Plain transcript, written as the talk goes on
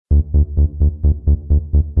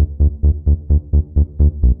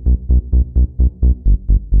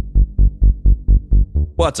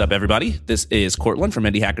What's up, everybody? This is Cortland from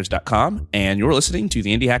IndieHackers.com, and you're listening to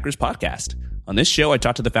the Indie Hackers Podcast. On this show, I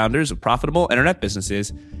talk to the founders of profitable internet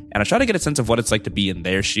businesses, and I try to get a sense of what it's like to be in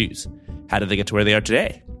their shoes. How did they get to where they are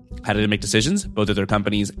today? How did they make decisions, both at their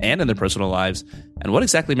companies and in their personal lives? And what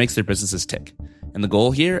exactly makes their businesses tick? And the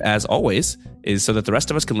goal here, as always, is so that the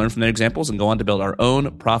rest of us can learn from their examples and go on to build our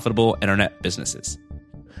own profitable internet businesses.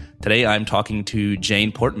 Today, I'm talking to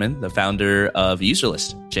Jane Portman, the founder of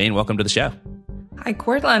Userlist. Jane, welcome to the show. Hi,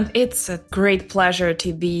 Cortland. It's a great pleasure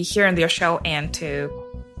to be here on your show and to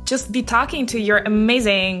just be talking to your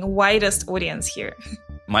amazing, widest audience here.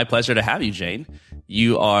 My pleasure to have you, Jane.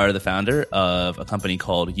 You are the founder of a company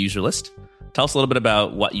called Userlist. Tell us a little bit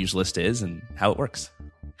about what Userlist is and how it works.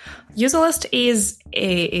 Userlist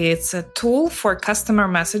it's a tool for customer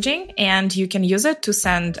messaging, and you can use it to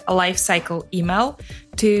send a lifecycle email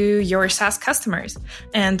to your SaaS customers.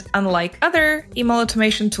 And unlike other email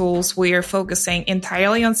automation tools, we are focusing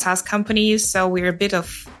entirely on SaaS companies. So we're a bit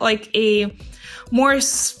of like a more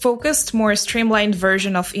focused, more streamlined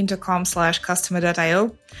version of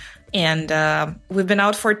Intercom/Customer.io. And we've been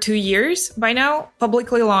out for 2 years by now,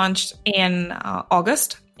 publicly launched in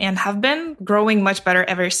August, and have been growing much better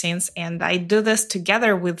ever since. And I do this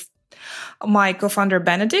together with my co-founder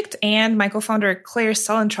Benedict and my co-founder Claire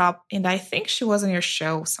Salentrop, and I think she was on your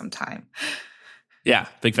show sometime. Yeah,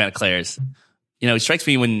 big fan of Claire's. You know, it strikes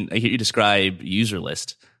me when I hear you describe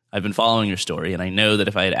Userlist, I've been following your story, and I know that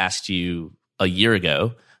if I had asked you a year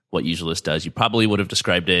ago what Userlist does, you probably would have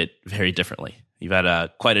described it very differently. You've had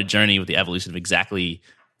quite a journey with the evolution of exactly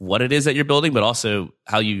what it is that you're building, but also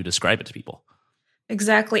how you describe it to people.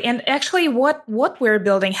 Exactly. And actually, what we're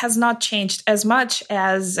building has not changed as much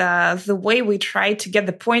as the way we try to get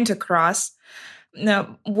the point across.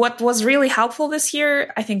 Now, what was really helpful this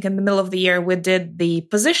year, I think in the middle of the year, we did the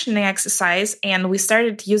positioning exercise, and we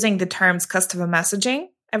started using the terms customer messaging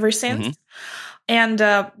ever since. Mm-hmm. And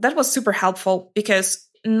that was super helpful because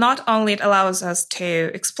not only it allows us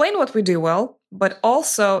to explain what we do well, but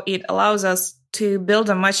also it allows us to build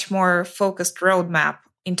a much more focused roadmap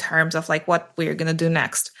in terms of like what we're going to do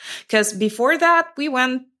next. Because before that, we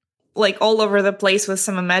went like all over the place with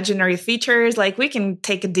some imaginary features. Like we can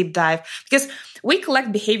take a deep dive because we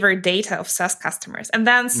collect behavior data of SaaS customers and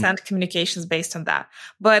then send communications based on that.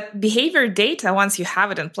 But behavior data, once you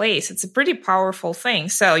have it in place, it's a pretty powerful thing.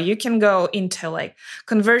 So you can go into like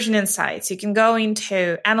conversion insights, you can go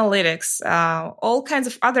into analytics, all kinds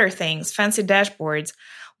of other things, fancy dashboards,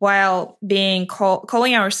 while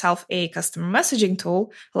calling ourselves a customer messaging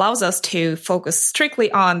tool allows us to focus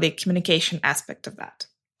strictly on the communication aspect of that.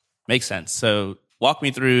 Makes sense. So walk me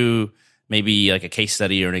through maybe like a case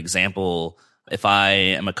study or an example. If I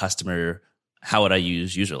am a customer, how would I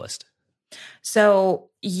use Userlist? So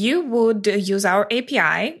you would use our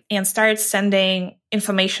API and start sending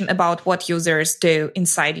information about what users do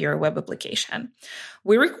inside your web application.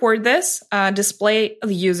 We record this, display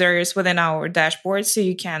the users within our dashboard so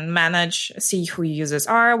you can see who users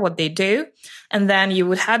are, what they do. And then you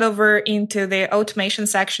would head over into the automation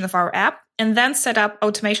section of our app and then set up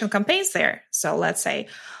automation campaigns there. So let's say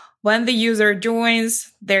when the user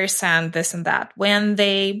joins, they're sent this and that. When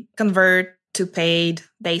they convert to paid,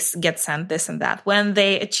 they get sent this and that. When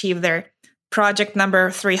they achieve their project number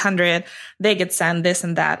 300, they get sent this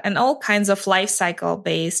and that, and all kinds of lifecycle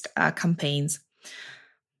based campaigns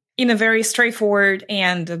in a very straightforward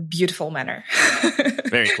and beautiful manner.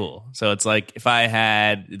 Very cool. So it's like if I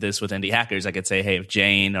had this with Indie Hackers, I could say, hey, if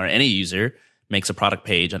Jane or any user makes a product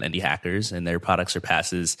page on Indie Hackers and their product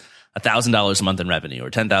surpasses $1,000 a month in revenue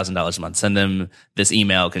or $10,000 a month, send them this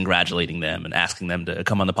email congratulating them and asking them to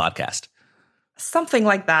come on the podcast. Something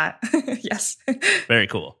like that. Yes. Very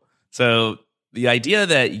cool. So the idea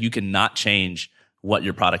that you cannot change what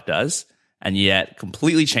your product does and yet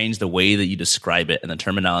completely change the way that you describe it and the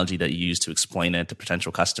terminology that you use to explain it to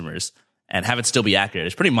potential customers and have it still be accurate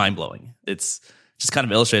is pretty mind-blowing. It's just kind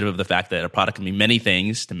of illustrative of the fact that a product can be many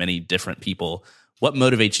things to many different people. What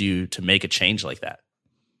motivates you to make a change like that?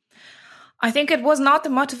 I think it was not the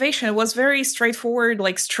motivation. It was very straightforward,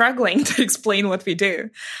 like struggling to explain what we do.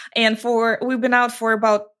 And we've been out for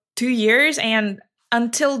about 2 years, and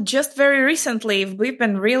until just very recently, we've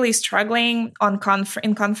been really struggling in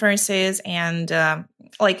conferences and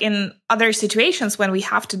like in other situations when we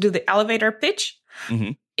have to do the elevator pitch.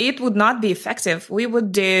 Mm-hmm. It would not be effective. We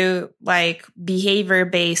would do like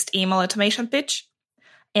behavior-based email automation pitch.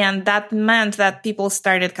 And that meant that people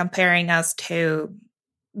started comparing us to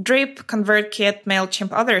Drip, ConvertKit,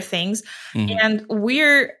 MailChimp, other things. Mm-hmm. And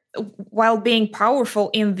while being powerful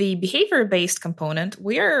in the behavior-based component,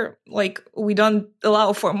 we don't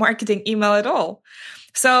allow for marketing email at all.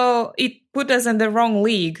 So it put us in the wrong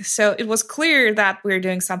league. So it was clear that we were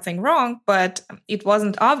doing something wrong, but it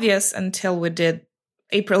wasn't obvious until we did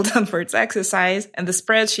April Dunford's exercise and the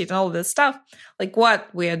spreadsheet and all this stuff, like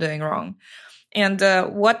what we are doing wrong. And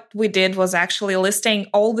what we did was actually listing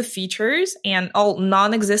all the features and all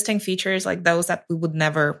non-existing features, like those that we would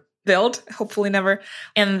never build, hopefully never,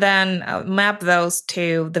 and then map those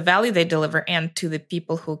to the value they deliver and to the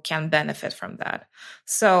people who can benefit from that.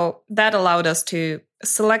 So that allowed us to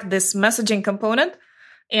select this messaging component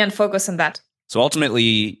and focus on that. So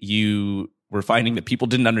ultimately, you were finding that people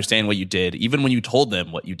didn't understand what you did, even when you told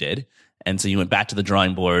them what you did. And so you went back to the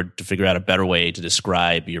drawing board to figure out a better way to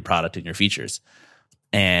describe your product and your features.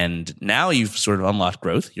 And now you've sort of unlocked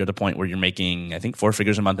growth. You're at the point where you're making, I think, 4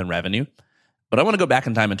 figures a month in revenue. But I want to go back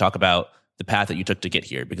in time and talk about the path that you took to get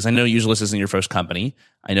here, because I know Userlist isn't your first company.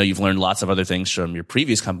 I know you've learned lots of other things from your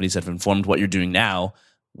previous companies that have informed what you're doing now.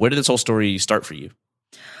 Where did this whole story start for you?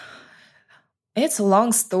 It's a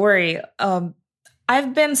long story.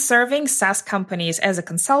 I've been serving SaaS companies as a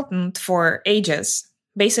consultant for ages,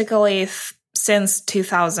 basically since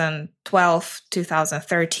 2012,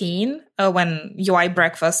 2013, when UI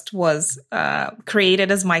Breakfast was created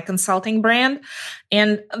as my consulting brand.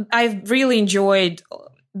 And I've really enjoyed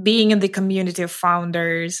being in the community of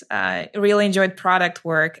founders, really enjoyed product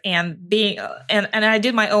work and and I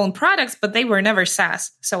did my own products, but they were never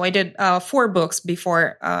SaaS. So I did 4 books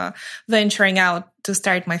before venturing out to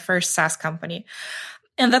start my first SaaS company.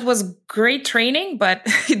 And that was great training, but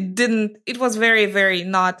it was very, very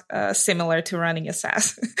not similar to running a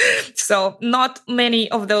SaaS. So not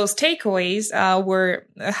many of those takeaways were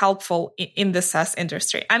helpful in the SaaS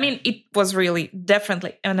industry. I mean, it was really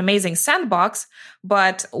definitely an amazing sandbox.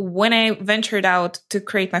 But when I ventured out to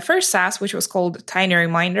create my first SaaS, which was called Tiny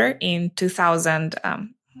Reminder in 2000,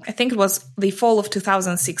 I think it was the fall of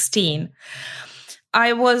 2016,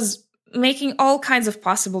 I was making all kinds of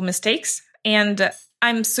possible mistakes. And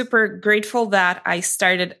I'm super grateful that I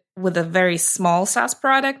started with a very small SaaS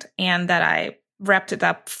product and that I wrapped it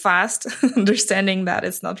up fast, understanding that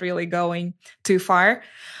it's not really going too far.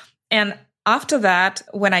 And after that,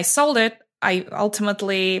 when I sold it, I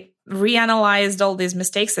ultimately reanalyzed all these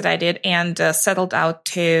mistakes that I did and settled out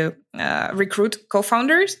to recruit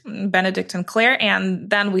co-founders, Benedict and Claire. And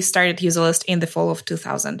then we started Userlist in the fall of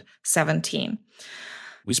 2017.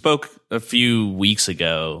 We spoke a few weeks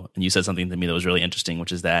ago, and you said something to me that was really interesting,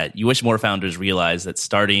 which is that you wish more founders realize that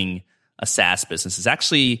starting a SaaS business is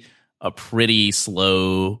actually a pretty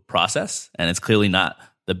slow process, and it's clearly not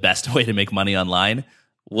the best way to make money online.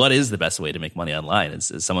 What is the best way to make money online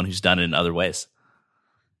as someone who's done it in other ways?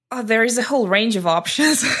 There is a whole range of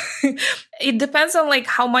options. It depends on like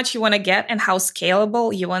how much you want to get and how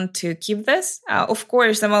scalable you want to keep this. Of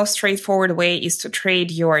course, the most straightforward way is to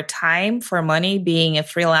trade your time for money, being a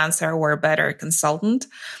freelancer or a better consultant.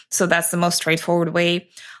 So that's the most straightforward way.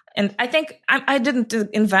 And I think I didn't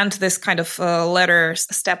invent this kind of ladder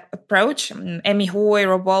step approach. Amy Hoy,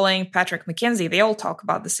 Rob Walling, Patrick McKenzie, they all talk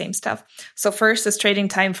about the same stuff. So first is trading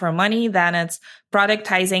time for money. Then it's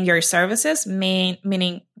productizing your services,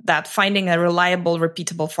 meaning that finding a reliable,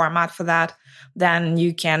 repeatable format for that. Then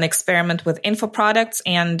you can experiment with info products.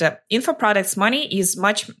 And info products money is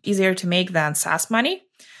much easier to make than SaaS money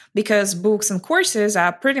because books and courses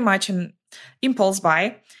are pretty much an impulse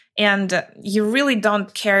buy. And you really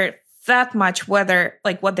don't care that much whether,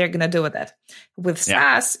 like, what they're going to do with it. With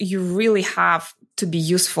SaaS, you really have to be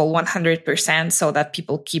useful 100% so that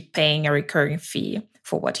people keep paying a recurring fee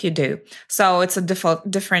for what you do. So it's a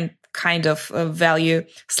different kind of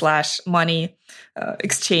value/money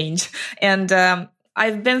exchange. And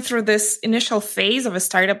I've been through this initial phase of a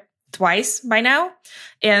startup twice by now,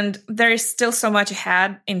 and there is still so much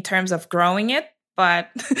ahead in terms of growing it. But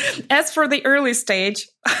as for the early stage,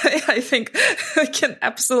 I think I can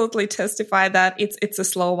absolutely testify that it's a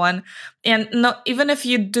slow one. And even if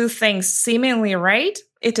you do things seemingly right,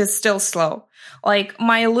 it is still slow. Like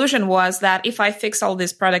my illusion was that if I fix all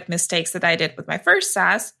these product mistakes that I did with my first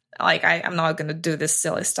SaaS, like I'm not going to do this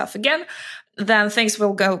silly stuff again, then things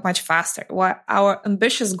will go much faster. Our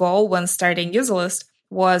ambitious goal when starting Userlist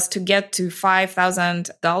was to get to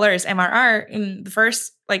 $5,000 MRR in the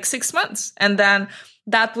first 6 months. And then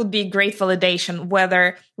that would be great validation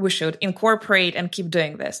whether we should incorporate and keep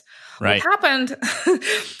doing this. Right. What happened?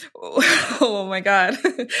 Oh my God.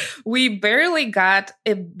 We barely got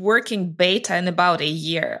a working beta in about a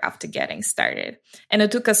year after getting started. And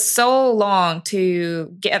it took us so long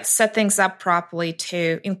to set things up properly,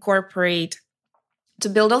 to incorporate, to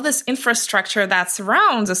build all this infrastructure that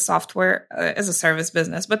surrounds a software as a service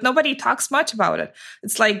business, but nobody talks much about it.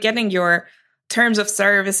 It's like getting your terms of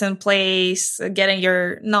service in place, getting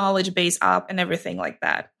your knowledge base up and everything like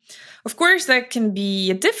that. Of course, there can be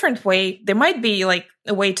a different way. There might be like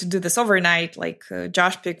a way to do this overnight, like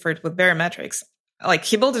Josh Pickford with Barometrics. Like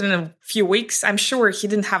he built it in a few weeks. I'm sure he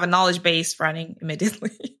didn't have a knowledge base running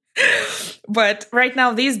immediately. But right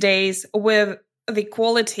now, these days, with the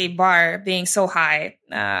quality bar being so high,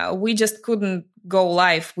 we just couldn't go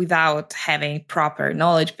live without having proper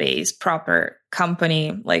knowledge base, proper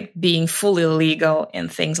company, like being fully legal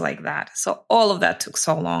and things like that. So all of that took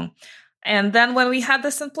so long. And then when we had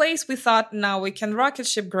this in place, we thought, now we can rocket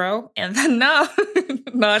ship grow. And then no,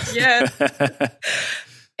 not yet.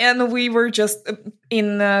 And we were just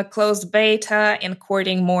in closed beta and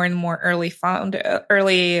courting more and more early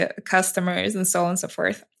customers and so on and so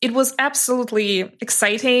forth. It was absolutely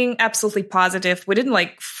exciting, absolutely positive. We didn't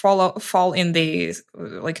like fall in the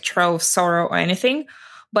like trough of sorrow or anything,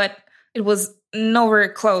 but it was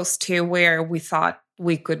nowhere close to where we thought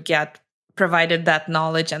we could get, provided that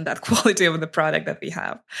knowledge and that quality of the product that we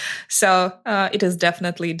have. So it is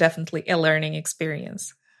definitely a learning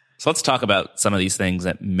experience. So let's talk about some of these things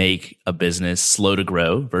that make a business slow to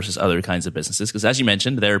grow versus other kinds of businesses. Because as you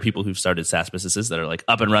mentioned, there are people who've started SaaS businesses that are like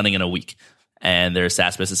up and running in a week. And there are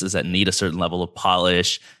SaaS businesses that need a certain level of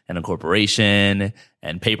polish and incorporation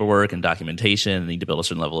and paperwork and documentation and need to build a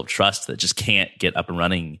certain level of trust that just can't get up and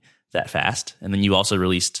running that fast. And then you also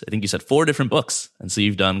released, I think you said 4 different books. And so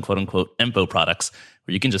you've done quote unquote info products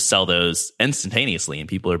where you can just sell those instantaneously and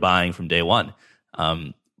people are buying from day one.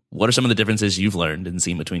 What are some of the differences you've learned and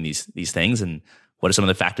seen between these things? And what are some of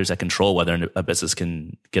the factors that control whether a business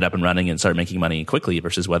can get up and running and start making money quickly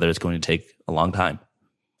versus whether it's going to take a long time?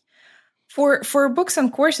 For books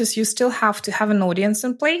and courses, you still have to have an audience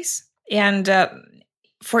in place. And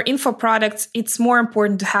for info products, it's more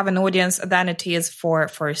important to have an audience than it is for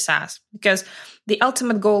SaaS. Because the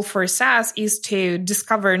ultimate goal for SaaS is to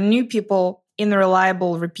discover new people in a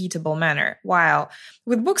reliable, repeatable manner. While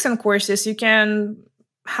with books and courses, you can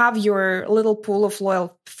have your little pool of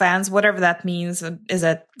loyal fans, whatever that means. Is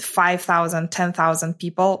it 5,000, 10,000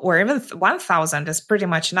 people, or even 1,000 is pretty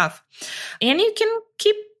much enough. And you can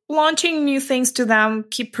keep launching new things to them,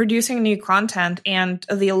 keep producing new content. And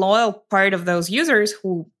the loyal part of those users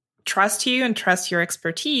who trust you and trust your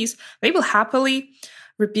expertise, they will happily,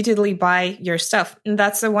 repeatedly buy your stuff. And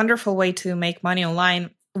that's a wonderful way to make money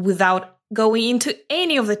online without going into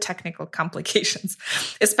any of the technical complications,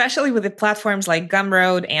 especially with the platforms like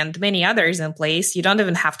Gumroad and many others in place. You don't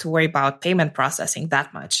even have to worry about payment processing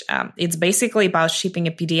that much. It's basically about shipping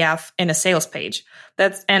a PDF in a sales page.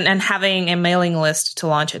 That's and having a mailing list to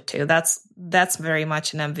launch it to. That's very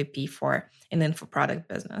much an MVP for an info product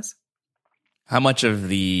business. How much of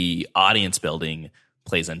the audience building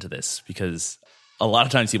plays into this? Because a lot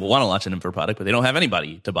of times people want to launch an info product, but they don't have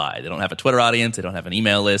anybody to buy. They don't have a Twitter audience. They don't have an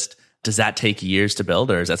email list. Does that take years to build,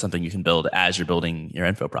 or is that something you can build as you're building your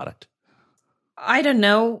info product? I don't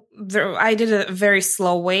know. I did it a very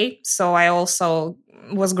slow way. So I also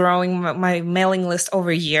was growing my mailing list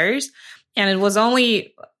over years. And it was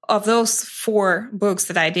only of those 4 books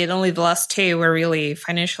that I did, only the last 2 were really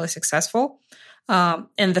financially successful.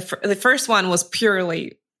 And the first one was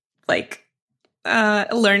purely like a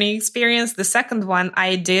learning experience. The second one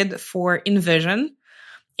I did for InVision.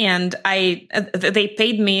 And they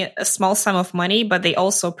paid me a small sum of money, but they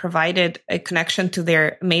also provided a connection to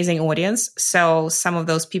their amazing audience. So some of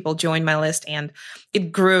those people joined my list and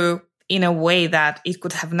it grew in a way that it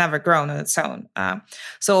could have never grown on its own. And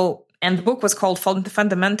the book was called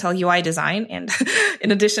Fundamental UI Design. And in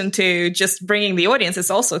addition to just bringing the audience, it's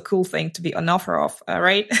also a cool thing to be an author of,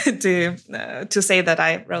 right? to say that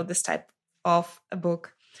I wrote this type of a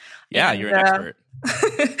book. Yeah, you're an expert.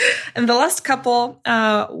 And the last couple,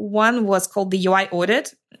 one was called the UI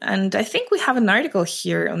Audit. And I think we have an article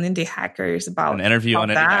here on Indie Hackers about an interview on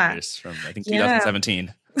that. Indie Hackers from, I think,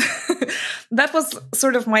 2017. That was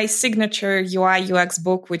sort of my signature UI UX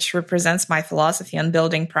book, which represents my philosophy on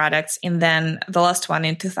building products. And then the last one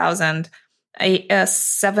in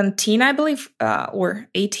 2017, I believe, or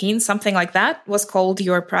 18, something like that, was called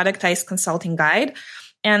Your Productized Consulting Guide.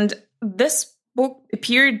 And this book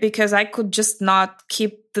appeared because I could just not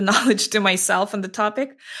keep the knowledge to myself on the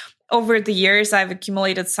topic. Over the years, I've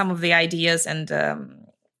accumulated some of the ideas and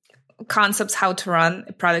concepts how to run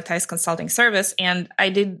a productized consulting service. And I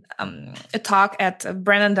did a talk at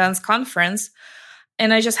Brennan Dunn's conference,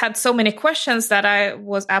 and I just had so many questions that I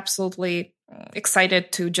was absolutely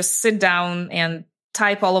excited to just sit down and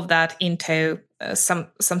type all of that into some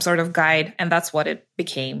sort of guide. And that's what it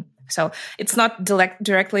became. So it's not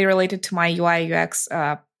directly related to my UI UX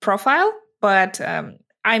profile, but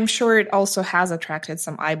I'm sure it also has attracted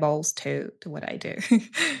some eyeballs to what I do.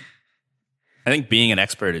 I think being an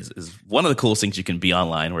expert is one of the coolest things you can be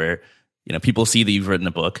online, where people see that you've written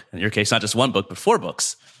a book. In your case, not just one book, but 4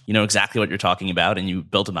 books. You know exactly what you're talking about, and you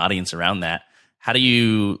built an audience around that. How do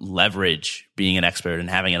you leverage being an expert and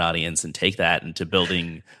having an audience and take that into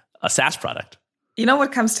building a SaaS product? You know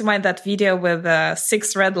what comes to mind? That video with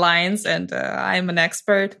 6 red lines and I'm an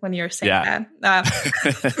expert when you're saying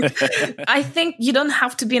that. I think you don't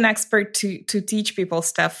have to be an expert to teach people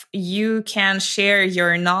stuff. You can share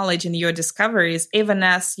your knowledge and your discoveries even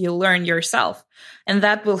as you learn yourself. And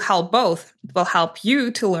that will help both. It will help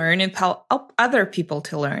you to learn and help other people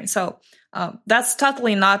to learn. So that's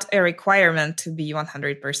totally not a requirement to be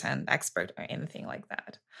 100% expert or anything like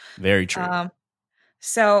that. Very true.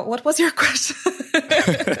 So what was your question?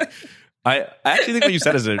 I actually think what you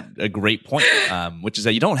said is a great point, which is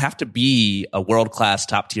that you don't have to be a world-class,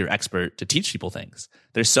 top-tier expert to teach people things.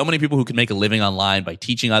 There's so many people who can make a living online by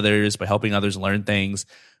teaching others, by helping others learn things,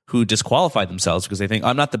 who disqualify themselves because they think,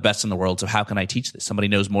 I'm not the best in the world, so how can I teach this? Somebody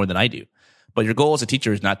knows more than I do. But your goal as a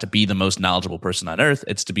teacher is not to be the most knowledgeable person on earth.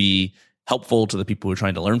 It's to be helpful to the people who are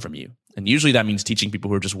trying to learn from you. And usually that means teaching people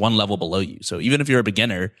who are just one level below you. So even if you're a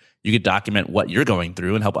beginner, you could document what you're going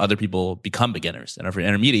through and help other people become beginners. And if you're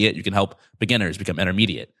intermediate, you can help beginners become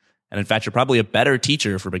intermediate. And in fact, you're probably a better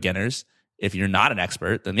teacher for beginners if you're not an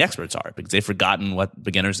expert than the experts are, because they've forgotten what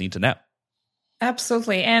beginners need to know.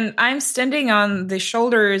 Absolutely. And I'm standing on the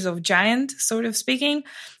shoulders of giants, sort of speaking,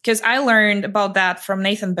 because I learned about that from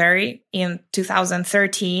Nathan Barry in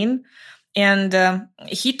 2013. And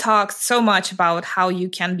he talks so much about how you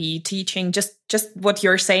can be teaching just what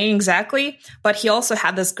you're saying exactly. But he also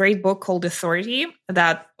had this great book called Authority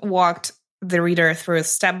that walked the reader through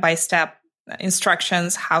step-by-step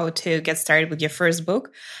instructions how to get started with your first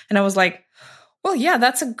book. And I was like, well, yeah,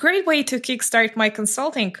 that's a great way to kickstart my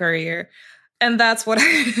consulting career. And that's what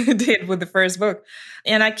I did with the first book.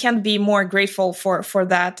 And I can't be more grateful for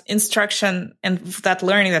that instruction and that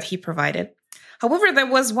learning that he provided. However, there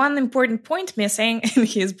was one important point missing in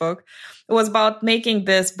his book. It was about making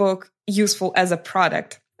this book useful as a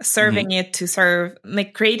product, serving it to serve,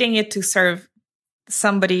 creating it to serve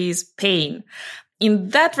somebody's pain. In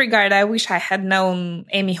that regard, I wish I had known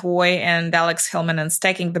Amy Hoy and Alex Hillman and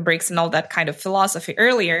Stacking the Bricks and all that kind of philosophy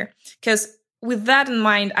earlier, because with that in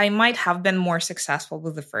mind, I might have been more successful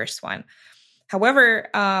with the first one. However,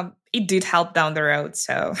 it did help down the road,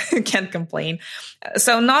 so can't complain.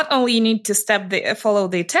 So not only you need to follow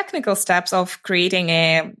the technical steps of creating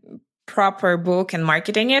a proper book and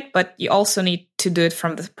marketing it, but you also need to do it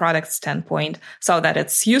from the product standpoint so that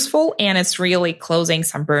it's useful and it's really closing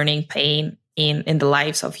some burning pain in the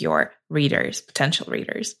lives of your readers, potential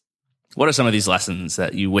readers. What are some of these lessons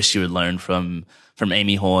that you wish you had learned from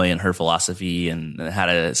Amy Hoy and her philosophy and how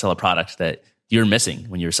to sell a product that you're missing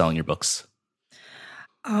when you're selling your books?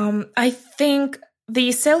 I think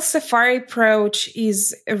the sales safari approach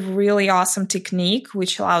is a really awesome technique,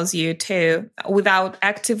 which allows you to, without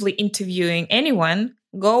actively interviewing anyone,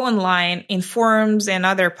 go online in forums and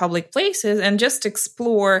other public places and just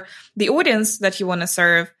explore the audience that you want to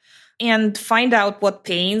serve and find out what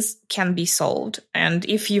pains can be solved. And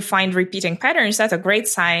if you find repeating patterns, that's a great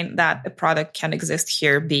sign that a product can exist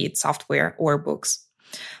here, be it software or books.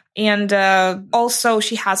 And also,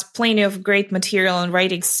 she has plenty of great material in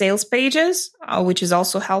writing sales pages, which is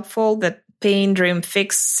also helpful. That pain, dream,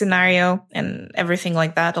 fix scenario and everything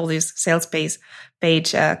like that, all these sales page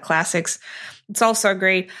classics. It's also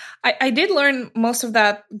great. I did learn most of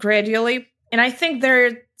that gradually. And I think there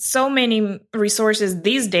are so many resources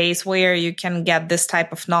these days where you can get this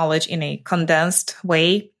type of knowledge in a condensed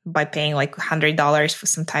way by paying like $100 for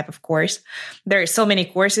some type of course. There are so many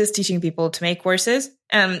courses teaching people to make courses,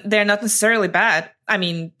 and they're not necessarily bad. I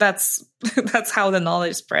mean, that's how the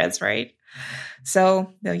knowledge spreads, right?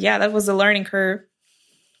 So yeah, that was a learning curve.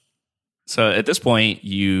 So at this point,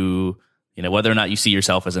 you know, whether or not you see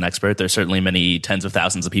yourself as an expert, there's certainly many tens of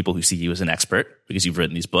thousands of people who see you as an expert because you've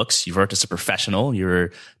written these books. You've worked as a professional.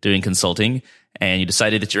 You're doing consulting, and you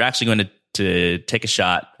decided that you're actually going to take a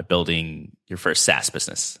shot at building your first SaaS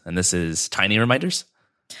business. And this is Tiny Reminders?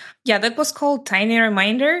 Yeah, that was called Tiny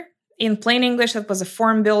Reminder. In plain English, that was a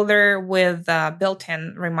form builder with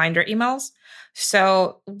built-in reminder emails.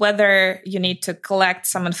 So whether you need to collect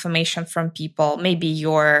some information from people, maybe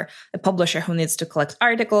you're a publisher who needs to collect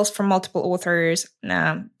articles from multiple authors.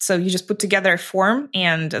 So you just put together a form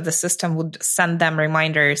and the system would send them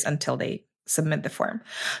reminders until they submit the form.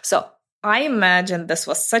 So I imagine this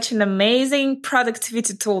was such an amazing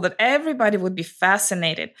productivity tool that everybody would be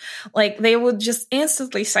fascinated. Like they would just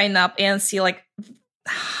instantly sign up and see like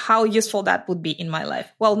how useful that would be in my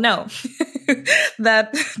life. Well, no,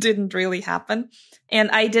 that didn't really happen. And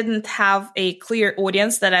I didn't have a clear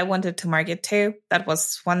audience that I wanted to market to. That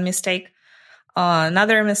was one mistake.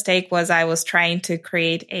 Another mistake was I was trying to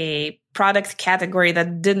create a product category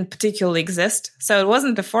that didn't particularly exist. So it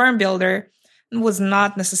wasn't a form builder. It was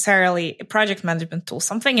not necessarily a project management tool,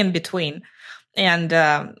 something in between. And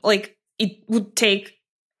it would take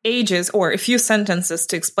ages or a few sentences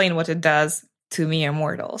to explain what it does to mere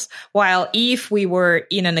mortals. While if we were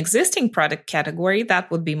in an existing product category, that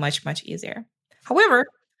would be much, much easier. However,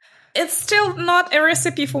 it's still not a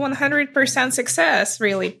recipe for 100% success,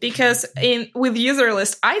 really, because with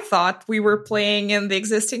Userlist, I thought we were playing in the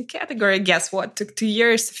existing category. Guess what? Took 2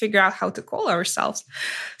 years to figure out how to call ourselves.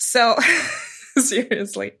 So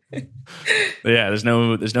seriously. Yeah, there's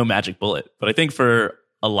no magic bullet. But I think for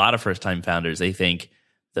a lot of first-time founders, they think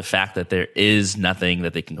the fact that there is nothing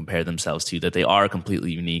that they can compare themselves to, that they are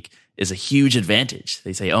completely unique, is a huge advantage.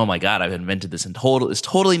 They say, oh my God, I've invented this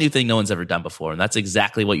totally new thing no one's ever done before. And that's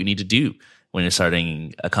exactly what you need to do when you're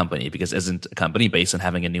starting a company, because it isn't a company based on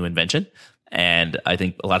having a new invention. And I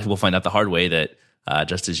think a lot of people find out the hard way that,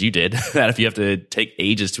 just as you did, that if you have to take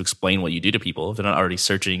ages to explain what you do to people, if they're not already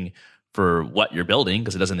searching for what you're building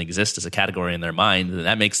because it doesn't exist as a category in their mind, then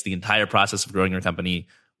that makes the entire process of growing your company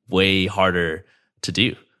way harder to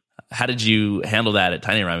do. How did you handle that at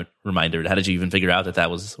Tiny Reminder? How did you even figure out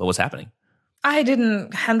that was what was happening? I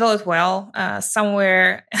didn't handle it well.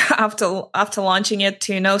 Somewhere after launching it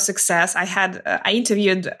to no success, I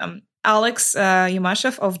interviewed Alex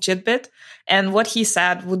Yumashev of Jitbit, and what he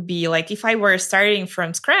said would be like, if I were starting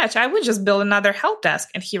from scratch, I would just build another help desk,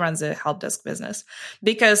 and he runs a help desk business,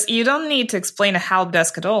 because you don't need to explain a help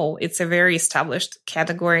desk at all. It's a very established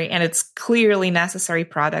category, and it's clearly necessary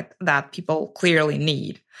product that people clearly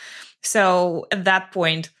need. So at that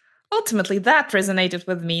point, ultimately, that resonated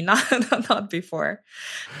with me, not before.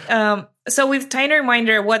 So with Tiny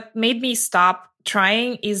Reminder, what made me stop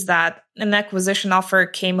trying is that an acquisition offer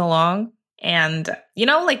came along. And,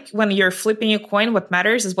 like when you're flipping a coin, what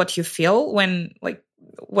matters is what you feel when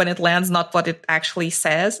it lands, not what it actually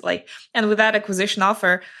says. And with that acquisition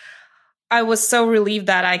offer, I was so relieved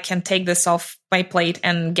that I can take this off my plate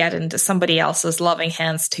and get into somebody else's loving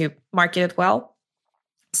hands to market it well.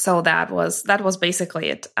 So that was basically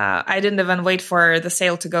it. I didn't even wait for the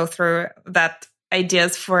sale to go through. That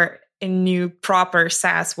ideas for a new proper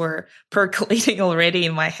SaaS were percolating already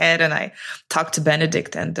in my head, and I talked to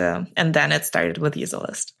Benedict, and then it started with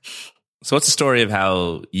Userlist. So what's the story of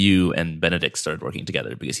how you and Benedict started working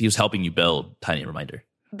together? Because he was helping you build Tiny Reminder.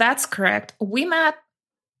 That's correct. We met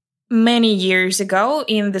many years ago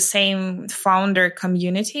in the same founder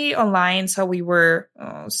community online. So we were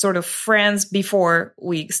sort of friends before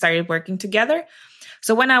we started working together.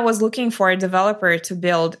 So when I was looking for a developer to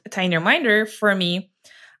build Tiny Reminder for me,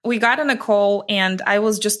 we got on a call, and I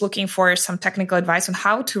was just looking for some technical advice on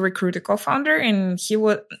how to recruit a co-founder. And he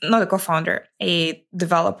was not a co-founder, a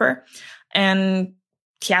developer. And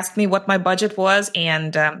he asked me what my budget was,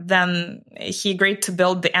 and then he agreed to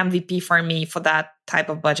build the MVP for me for that type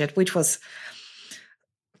of budget, which was,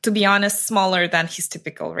 to be honest, smaller than his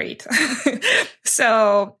typical rate.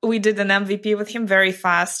 So we did an MVP with him very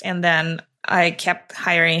fast, and then I kept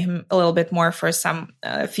hiring him a little bit more for some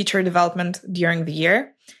feature development during the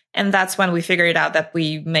year. And that's when we figured out that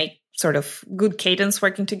we make sort of good cadence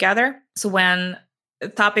working together. So when the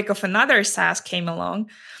topic of another SaaS came along,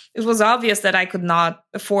 it was obvious that I could not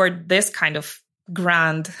afford this kind of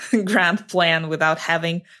grand plan without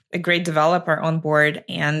having a great developer on board.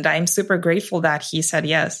 And I'm super grateful that he said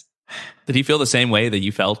yes. Did he feel the same way that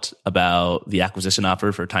you felt about the acquisition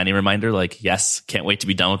offer for Tiny Reminder? Like, yes, can't wait to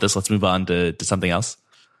be done with this. Let's move on to something else.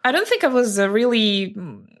 I don't think it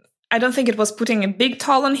was putting a big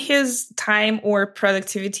toll on his time or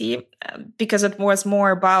productivity, because it was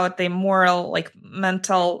more about the moral,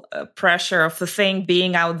 mental pressure of the thing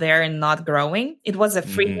being out there and not growing. It was a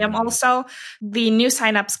freemium also. The new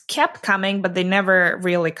signups kept coming, but they never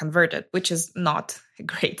really converted, which is not a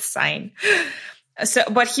great sign. So,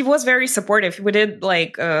 but he was very supportive. We did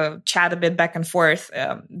chat a bit back and forth.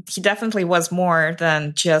 He definitely was more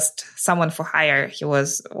than just someone for hire. He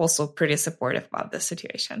was also pretty supportive about the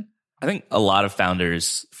situation. I think a lot of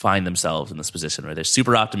founders find themselves in this position where they're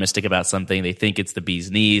super optimistic about something. They think it's the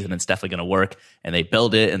bee's knees and it's definitely going to work, and they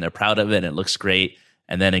build it and they're proud of it and it looks great.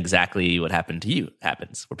 And then exactly what happened to you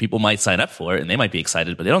happens, where people might sign up for it and they might be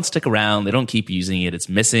excited, but they don't stick around. They don't keep using it. It's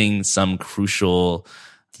missing some crucial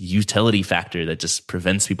utility factor that just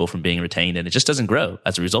prevents people from being retained. And it just doesn't grow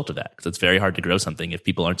as a result of that, because it's very hard to grow something if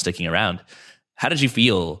people aren't sticking around. How did you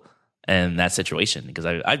feel in that situation? Because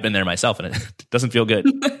I've been there myself and it doesn't feel good.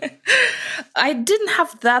 I didn't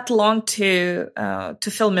have that long to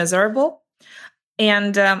feel miserable.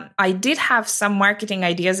 And I did have some marketing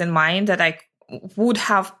ideas in mind that I would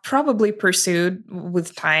have probably pursued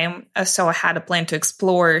with time. So I had a plan to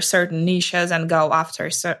explore certain niches and go after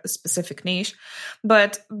a specific niche.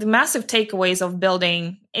 But the massive takeaways of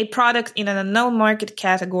building a product in an unknown market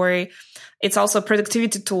category, it's also a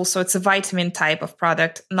productivity tool. So it's a vitamin type of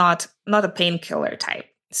product, not a painkiller type.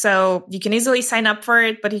 So you can easily sign up for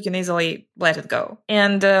it, but you can easily let it go.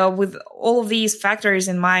 And with all of these factors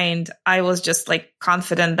in mind, I was just like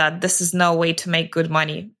confident that this is no way to make good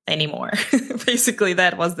money anymore. Basically,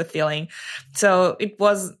 that was the feeling. So it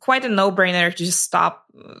was quite a no-brainer to just stop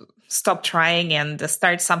trying and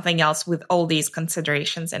start something else with all these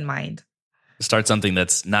considerations in mind. Start something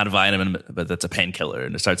that's not a vitamin, but that's a painkiller,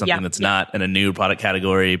 and to start something that's not in a new product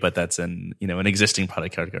category, but that's in an existing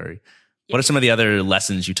product category. What are some of the other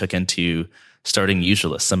lessons you took into starting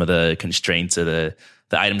Usualist? Some of the constraints or the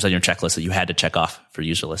items on your checklist that you had to check off for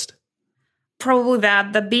Usualist? Probably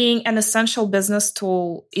that being an essential business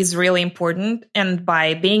tool is really important. And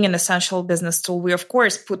by being an essential business tool, we of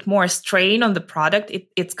course put more strain on the product.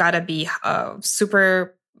 It's got to be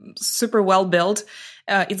super, super well built.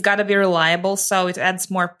 It's got to be reliable. So it adds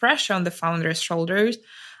more pressure on the founder's shoulders.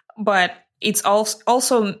 But it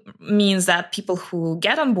also means that people who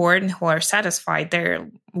get on board and who are satisfied, they're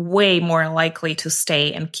way more likely to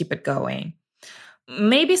stay and keep it going.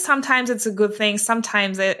 Maybe sometimes it's a good thing.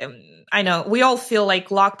 Sometimes I know we all feel like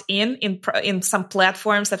locked in some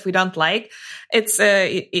platforms that we don't like.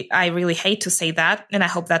 I really hate to say that, and I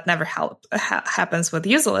hope that never happens with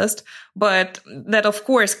Usualist. But that, of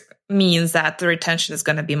course, means that the retention is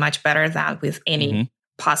going to be much better than with any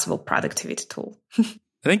possible productivity tool.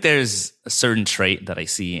 I think there's a certain trait that I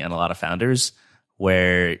see in a lot of founders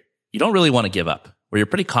where you don't really want to give up, where you're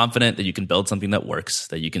pretty confident that you can build something that works,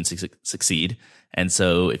 that you can succeed. And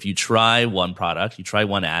so if you try one product, you try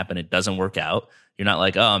one app and it doesn't work out, you're not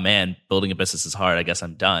like, oh man, building a business is hard, I guess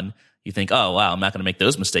I'm done. You think, oh wow, I'm not going to make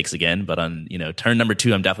those mistakes again, but on turn number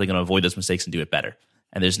 2, I'm definitely going to avoid those mistakes and do it better.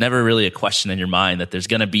 And there's never really a question in your mind that there's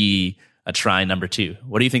going to be a try number 2.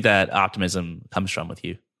 What do you think that optimism comes from with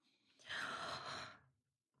you?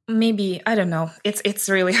 Maybe, I don't know. It's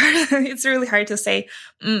really hard. It's really hard to say.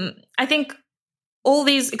 I think all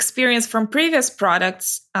these experience from previous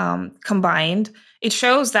products combined, it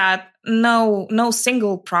shows that no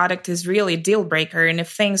single product is really a deal breaker. And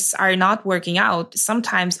if things are not working out,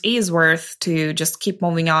 sometimes it is worth to just keep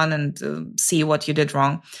moving on and see what you did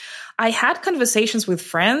wrong. I had conversations with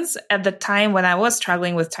friends at the time when I was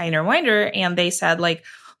struggling with Tiny Reminder, and they said like,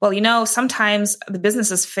 well, sometimes the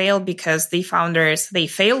businesses fail because the founders, they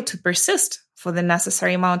fail to persist for the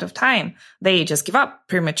necessary amount of time. They just give up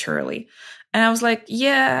prematurely. And I was like,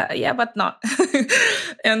 yeah, but not.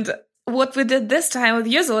 And what we did this time with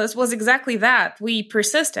Usualist was exactly that. We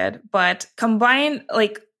persisted, but combined,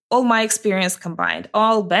 like all my experience combined,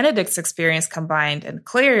 all Benedict's experience combined, and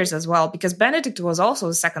Claire's as well, because Benedict was also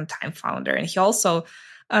a second-time founder, and he also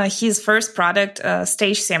his first product,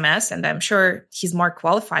 Stage CMS, and I'm sure he's more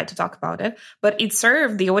qualified to talk about it, but it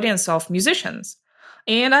served the audience of musicians.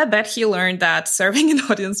 And I bet he learned that serving an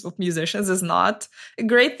audience of musicians is not a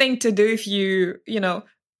great thing to do if you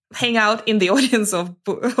hang out in the audience of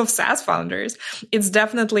SaaS founders. It's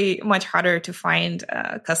definitely much harder to find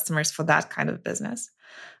customers for that kind of business.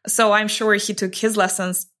 So I'm sure he took his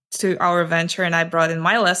lessons to our venture, and I brought in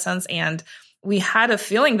my lessons, and we had a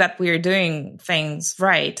feeling that we were doing things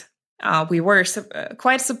right. We were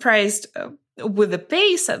quite surprised with the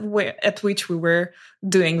pace at which we were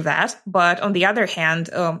doing that. But on the other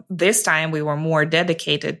hand, this time we were more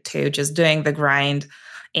dedicated to just doing the grind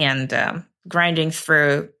and grinding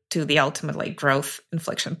through to the ultimate growth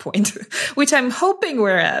inflection point, which I'm hoping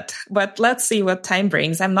we're at. But let's see what time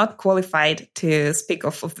brings. I'm not qualified to speak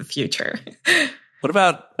of the future. What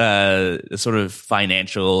about the sort of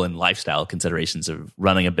financial and lifestyle considerations of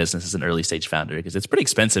running a business as an early stage founder? Because it's pretty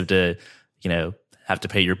expensive to, have to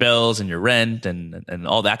pay your bills and your rent and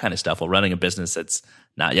all that kind of stuff while running a business that's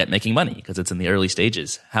not yet making money because it's in the early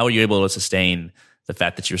stages. How are you able to sustain the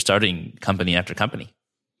fact that you're starting company after company?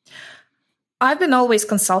 I've been always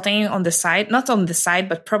consulting on the side, not on the side,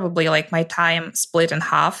 but probably like my time split in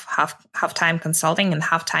half time consulting and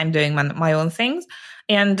half time doing my own things.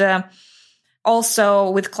 And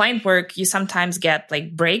also with client work, you sometimes get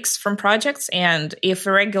like breaks from projects. And if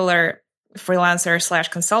a regular freelancer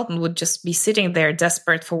 / consultant would just be sitting there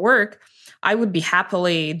desperate for work, I would be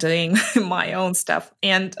happily doing my own stuff.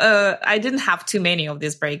 And I didn't have too many of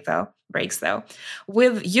these breaks though.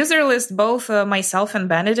 With UserList, both myself and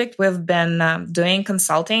Benedict, we've been doing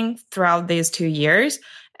consulting throughout these 2 years,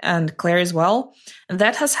 and Claire as well. And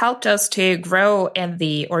that has helped us to grow at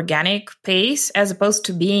the organic pace as opposed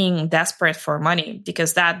to being desperate for money,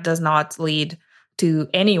 because that does not lead to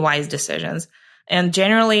any wise decisions. And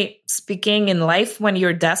generally speaking, in life, when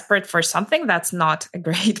you're desperate for something, that's not a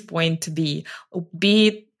great point to be. Be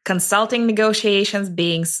it consulting negotiations,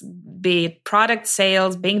 be it product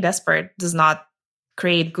sales, being desperate does not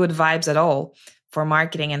create good vibes at all for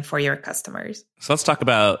marketing and for your customers. So let's talk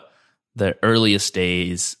about the earliest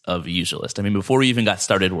days of UserList. I mean, before we even got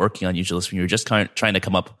started working on UserList, when you were just trying to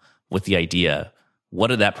come up with the idea, what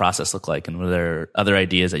did that process look like? And were there other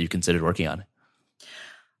ideas that you considered working on?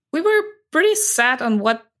 We were pretty set on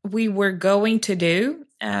what we were going to do.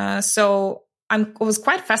 So I was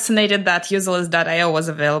quite fascinated that userlist.io was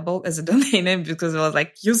available as a domain name, because it was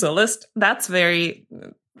like, UserList, that's very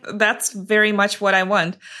much what I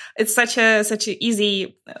want. It's such a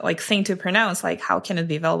easy thing to pronounce. Like, how can it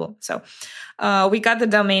be available? So we got the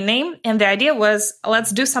domain name, and the idea was,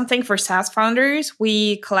 let's do something for SaaS founders.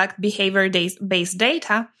 We collect behavior-based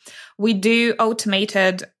data. We do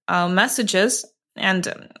automated messages.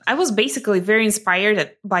 And I was basically very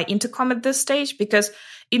inspired by Intercom at this stage, because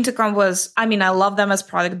Intercom was, I love them as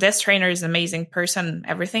product. Des Traynor is an amazing person,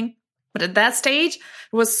 everything. But at that stage,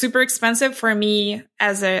 it was super expensive for me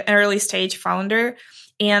as an early stage founder.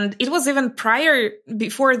 And it was even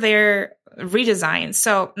before their redesign.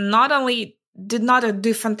 So not only did not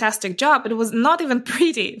do a fantastic job, but it was not even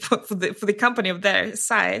pretty for the company of their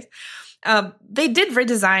size. They did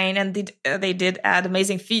redesign, and they did add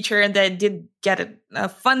amazing feature, and they did get it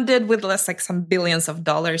funded with some billions of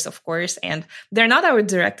dollars, of course. And they're not our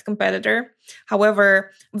direct competitor.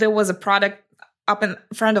 However, there was a product up in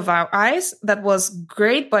front of our eyes that was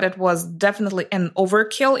great, but it was definitely an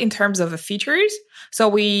overkill in terms of the features. So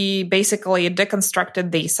we basically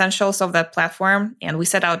deconstructed the essentials of that platform, and we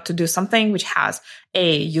set out to do something which has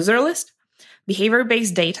a user list,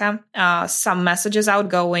 behavior-based data, some messages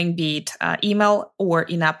outgoing, be it email or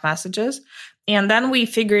in-app messages. And then we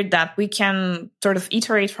figured that we can sort of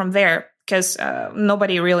iterate from there, because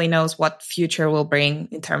nobody really knows what future will bring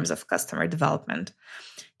in terms of customer development.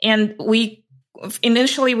 And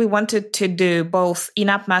initially we wanted to do both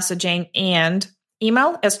in-app messaging and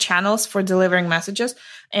email as channels for delivering messages.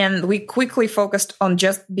 And we quickly focused on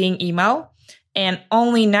just being email. And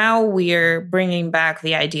only now we're bringing back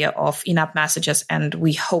the idea of in-app messages, and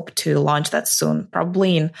we hope to launch that soon,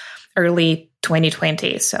 probably in early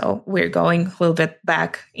 2020. So we're going a little bit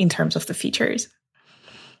back in terms of the features.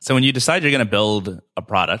 So when you decide you're going to build a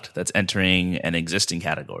product that's entering an existing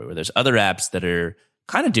category where there's other apps that are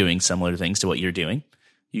kind of doing similar things to what you're doing,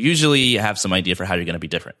 you usually have some idea for how you're going to be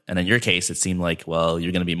different. And in your case, it seemed like, well,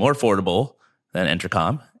 you're going to be more affordable than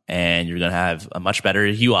Intercom, and you're going to have a much better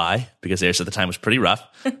UI, because theirs at the time was pretty rough.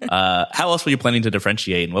 How else were you planning to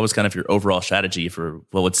differentiate, and what was kind of your overall strategy for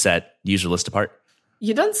what would set UserList apart?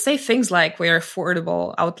 You don't say things like we're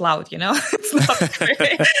affordable out loud, It's not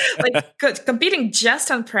great. Competing just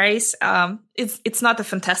on price, it's not a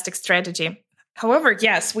fantastic strategy. However,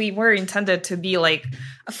 yes, we were intended to be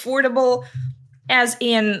affordable, as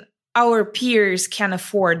in our peers can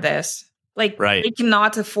afford this. Right. They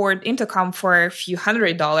cannot afford Intercom for a few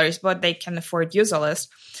 $100s, but they can afford UserList.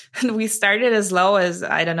 And we started as low as,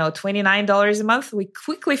 $29 a month. We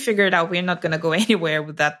quickly figured out we're not going to go anywhere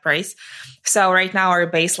with that price. So right now our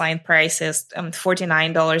baseline price is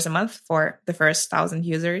 $49 a month for the first 1,000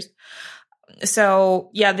 users. So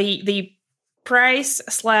yeah, the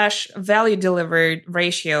price/value delivered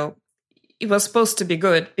ratio, it was supposed to be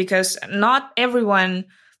good, because not everyone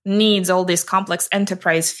needs all these complex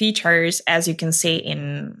enterprise features, as you can see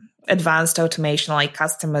in advanced automation like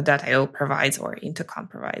Customer.io provides or Intercom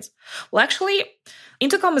provides. Well, actually,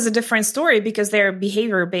 Intercom is a different story, because they're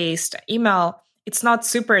behavior-based email. It's not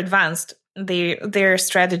super advanced. Their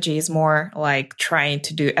strategy is more like trying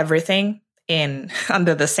to do everything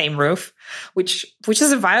under the same roof, which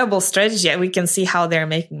is a viable strategy. We can see how they're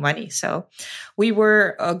making money. So we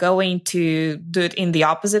were going to do it in the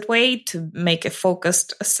opposite way, to make a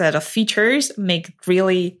focused set of features, make it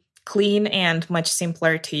really clean and much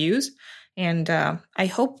simpler to use. And I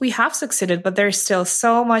hope we have succeeded, but there's still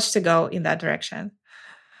so much to go in that direction.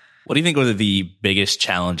 What do you think were the biggest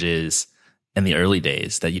challenges in the early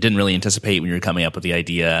days that you didn't really anticipate when you were coming up with the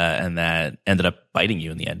idea, and that ended up biting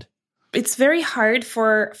you in the end? It's very hard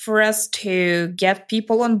for us to get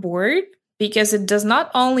people on board, because it does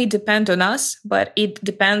not only depend on us, but it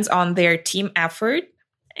depends on their team effort.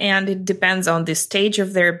 And it depends on the stage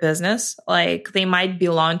of their business. Like they might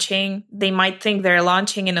think they're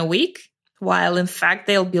launching in a week, while in fact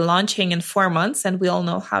they'll be launching in 4 months, and we all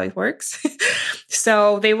know how it works.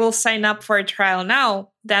 So they will sign up for a trial now,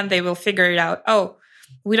 then they will figure it out. Oh,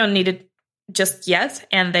 we don't need it just yet.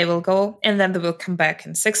 And they will go, and then they will come back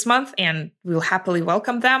in 6 months, and we'll happily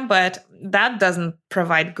welcome them. But that doesn't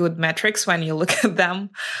provide good metrics when you look at them.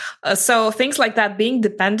 So things like that, being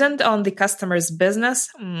dependent on the customer's business,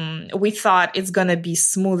 we thought it's going to be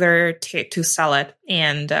smoother to sell it.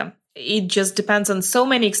 And it just depends on so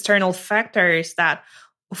many external factors that,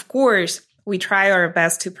 of course, we try our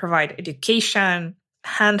best to provide education,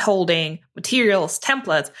 hand-holding, materials,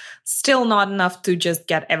 templates, still not enough to just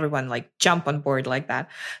get everyone like jump on board like that.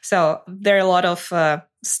 So there are a lot of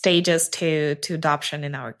stages to adoption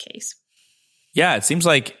in our case. Yeah, it seems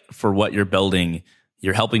like for what you're building,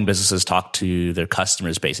 you're helping businesses talk to their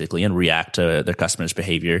customers basically and react to their customers'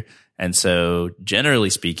 behavior. And so generally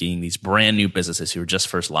speaking, these brand new businesses who are just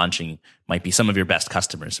first launching might be some of your best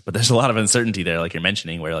customers. But there's a lot of uncertainty there, like you're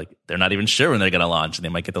mentioning, where like they're not even sure when they're going to launch and they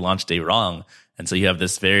might get the launch date wrong. And so you have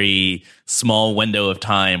this very small window of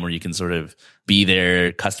time where you can sort of be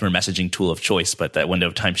their customer messaging tool of choice, but that window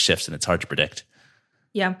of time shifts and it's hard to predict.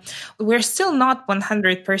 Yeah, we're still not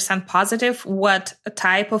 100% positive what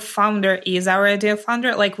type of founder is our ideal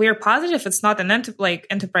founder. Like we're positive it's not an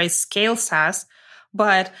enterprise scale SaaS,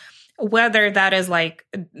 but whether that is like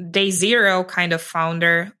day zero kind of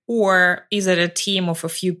founder, or is it a team of a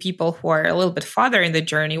few people who are a little bit farther in the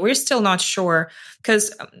journey, we're still not sure,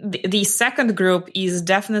 because the second group is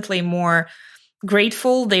definitely more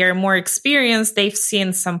grateful. They are more experienced. They've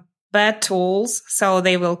seen some bad tools, so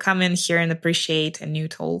they will come in here and appreciate a new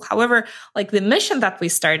tool. However, like the mission that we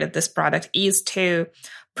started this product is to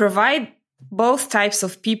provide both types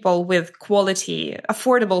of people with quality,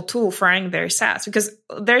 affordable tool for running their SaaS, because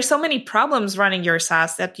there are so many problems running your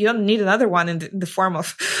SaaS that you don't need another one in the form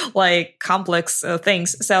of like complex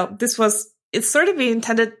things. So it's sort of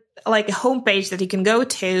intended like a homepage that you can go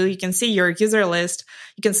to. You can see your user list.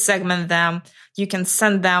 You can segment them. You can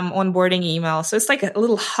send them onboarding emails. So it's like a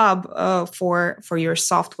little hub for your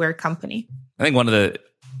software company. I think one of the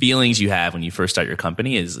feelings you have when you first start your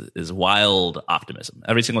company is wild optimism.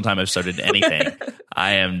 Every single time I've started anything,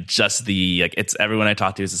 I am just it's everyone I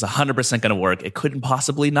talk to is it's 100% going to work. It couldn't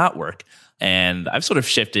possibly not work. And I've sort of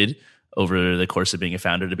shifted over the course of being a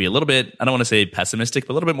founder to be a little bit, I don't want to say pessimistic,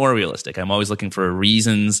 but a little bit more realistic. I'm always looking for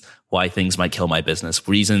reasons why things might kill my business,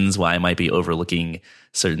 reasons why I might be overlooking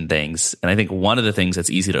certain things. And I think one of the things that's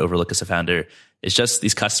easy to overlook as a founder is just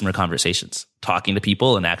these customer conversations, talking to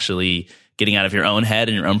people and actually getting out of your own head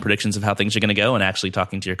and your own predictions of how things are going to go and actually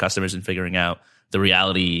talking to your customers and figuring out the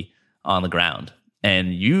reality on the ground.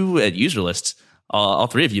 And you at UserList, all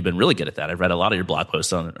three of you have been really good at that. I've read a lot of your blog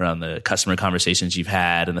posts around the customer conversations you've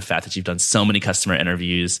had and the fact that you've done so many customer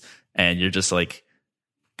interviews, and you're just like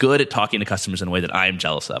good at talking to customers in a way that I'm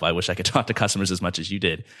jealous of. I wish I could talk to customers as much as you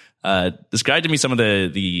did. Describe to me some of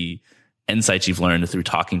the insights you've learned through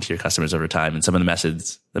talking to your customers over time and some of the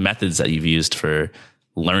methods that you've used for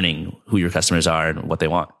learning who your customers are and what they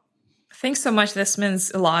want. Thanks so much. This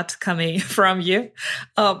means a lot coming from you.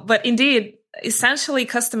 But indeed, essentially,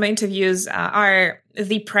 customer interviews are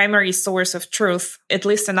the primary source of truth, at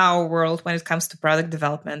least in our world, when it comes to product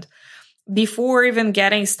development. Before even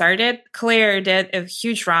getting started, Claire did a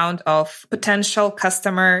huge round of potential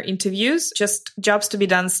customer interviews, just jobs to be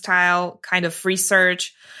done style kind of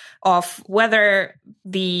research of whether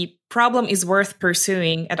the problem is worth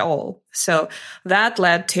pursuing at all. So that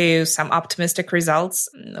led to some optimistic results.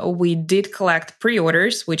 We did collect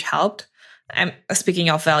pre-orders, which helped. I'm speaking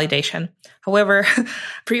of validation. However,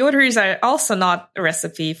 pre-orders are also not a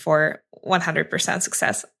recipe for 100%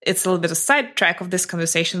 success. It's a little bit of a sidetrack of this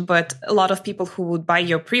conversation, but a lot of people who would buy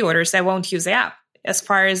your pre-orders, they won't use the app. As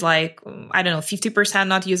far as 50%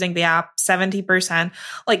 not using the app, 70%,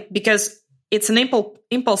 because it's an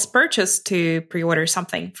impulse purchase to pre-order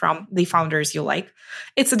something from the founders you like.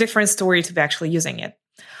 It's a different story to be actually using it.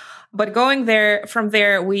 But from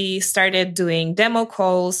there, we started doing demo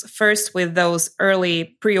calls, first with those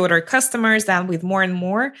early pre-order customers, then with more and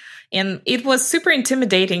more. And it was super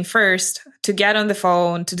intimidating first to get on the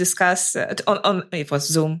phone, to discuss, it was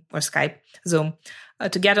Zoom or Skype, Zoom,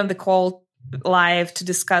 to get on the call live, to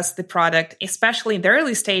discuss the product, especially in the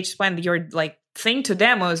early stage when your thing to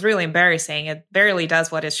demo is really embarrassing. It barely does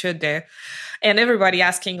what it should do. And everybody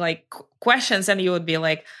asking questions, and you would be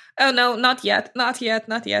like, oh, no, not yet.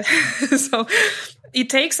 So it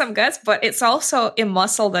takes some guts, but it's also a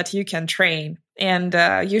muscle that you can train. And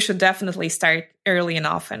you should definitely start early and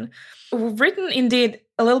often. We've written, indeed,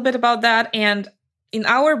 a little bit about that. And in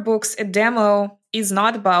our books, a demo is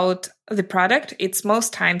not about the product. It's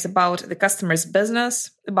most times about the customer's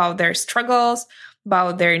business, about their struggles,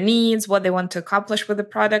 about their needs, what they want to accomplish with the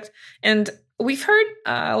product. And we've heard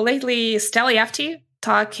lately Stella Yafty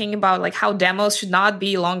talking about like how demos should not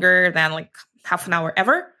be longer than like half an hour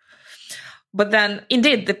ever. But then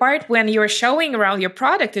indeed, the part when you're showing around your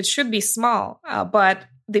product, it should be small. But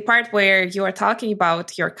the part where you are talking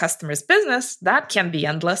about your customer's business, that can be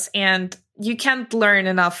endless. And you can't learn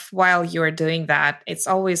enough while you're doing that. It's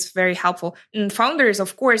always very helpful. And founders,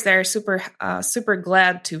 of course, they're super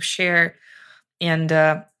glad to share. And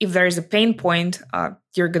if there's a pain point,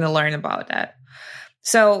 you're going to learn about that.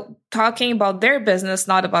 So talking about their business,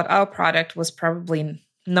 not about our product, was probably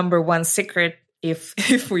number one secret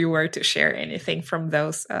if we were to share anything from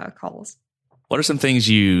those calls. What are some things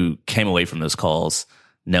you came away from those calls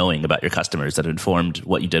knowing about your customers that informed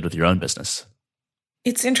what you did with your own business?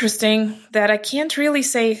 It's interesting that I can't really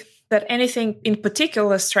say that anything in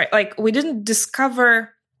particular, like we didn't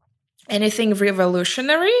discover anything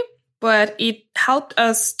revolutionary, but it helped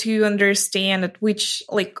us to understand at which,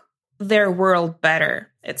 like, their world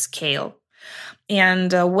better at scale.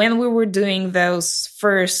 And when we were doing those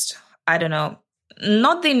first, I don't know,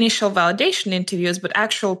 not the initial validation interviews, but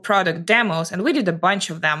actual product demos, and we did a bunch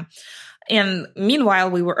of them. And meanwhile,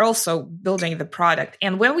 we were also building the product.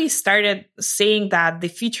 And when we started seeing that the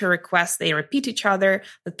feature requests, they repeat each other,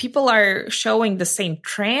 that people are showing the same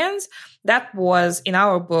trends, that was, in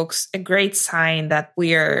our books, a great sign that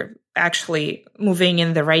we are actually moving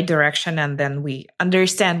in the right direction, and then we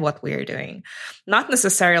understand what we are doing. Not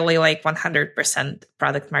necessarily like 100%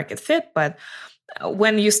 product market fit, but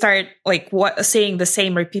when you start like seeing the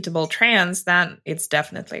same repeatable trends, then it's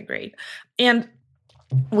definitely great. And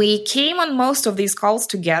we came on most of these calls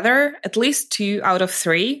together, at least 2 out of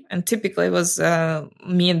 3, and typically it was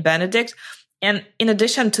me and Benedict. And in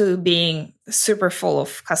addition to being super full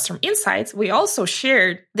of customer insights, we also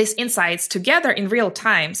shared these insights together in real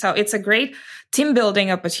time. So it's a great team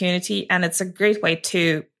building opportunity, and it's a great way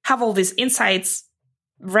to have all these insights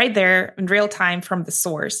right there in real time from the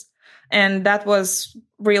source. And that was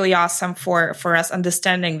really awesome for us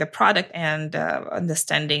understanding the product and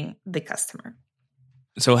understanding the customer.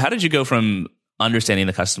 So how did you go from understanding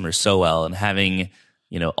the customer so well and having,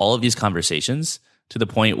 all of these conversations to the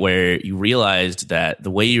point where you realized that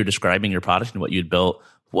the way you're describing your product and what you'd built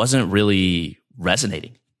wasn't really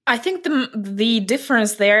resonating? I think the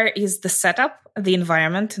difference there is the setup, the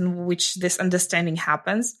environment in which this understanding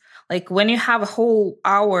happens. Like when you have a whole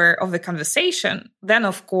hour of the conversation, then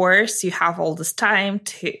of course you have all this time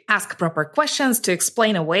to ask proper questions, to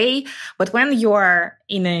explain away. But when you are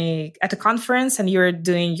at a conference and you're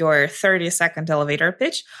doing your 30-second elevator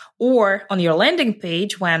pitch, or on your landing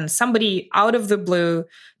page when somebody out of the blue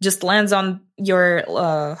just lands on your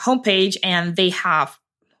homepage and they have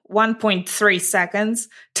 1.3 seconds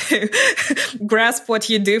to grasp what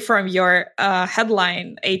you do from your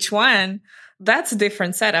headline H1, that's a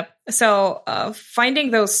different setup. So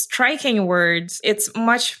finding those striking words, it's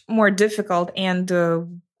much more difficult. And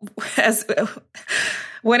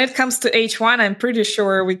when it comes to H1, I'm pretty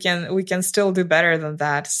sure we can still do better than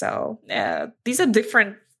that. So these are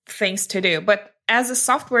different things to do. But as a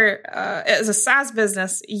software, as a SaaS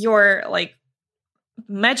business, your like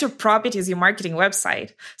major property is your marketing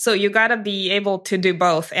website. So you got to be able to do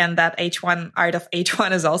both. And that art of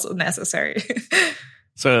H1 is also necessary.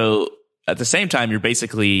 So at the same time, you're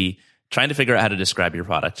basically trying to figure out how to describe your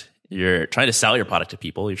product. You're trying to sell your product to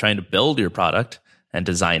people. You're trying to build your product and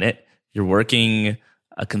design it. You're working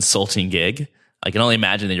a consulting gig. I can only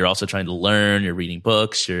imagine that you're also trying to learn. You're reading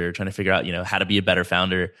books. You're trying to figure out, how to be a better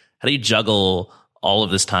founder. How do you juggle all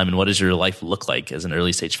of this time, and what does your life look like as an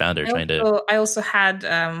early stage founder? I also had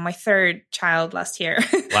my 3rd child last year.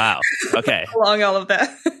 Wow. Okay. Along all of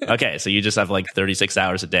that. Okay, so you just have like 36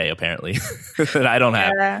 hours a day, apparently, that I don't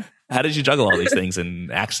have. How did you juggle all these things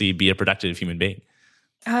and actually be a productive human being?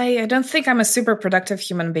 I don't think I'm a super productive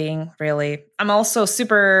human being, really. I'm also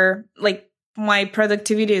super, my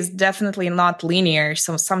productivity is definitely not linear.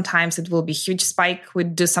 So sometimes it will be huge spike.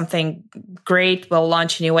 We'd do something great. We'll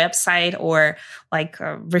launch a new website or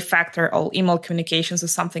refactor all email communications or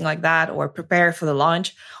something like that, or prepare for the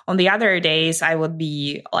launch. On the other days, I would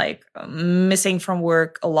be missing from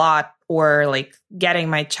work a lot, or getting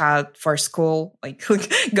my child for school,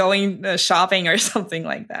 going shopping or something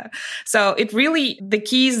like that. So the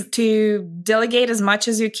key is to delegate as much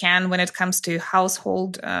as you can when it comes to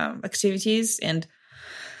household activities. And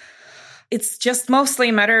it's just mostly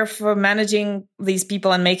a matter of managing these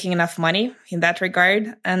people and making enough money in that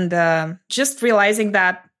regard. And just realizing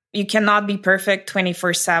that you cannot be perfect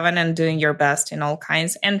 24/7 and doing your best in all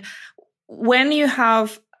kinds. And when you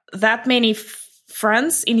have that many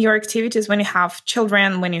friends in your activities, when you have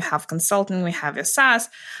children, when you have consulting, when you have your SaaS,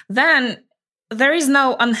 then there is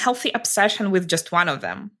no unhealthy obsession with just one of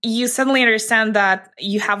them. You suddenly understand that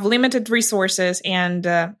you have limited resources,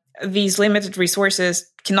 and these limited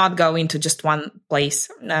resources cannot go into just one place.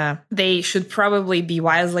 They should probably be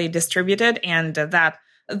wisely distributed, and that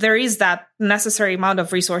there is that necessary amount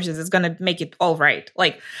of resources that's going to make it all right.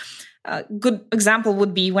 Like a good example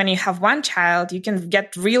would be when you have one child, you can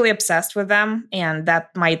get really obsessed with them, and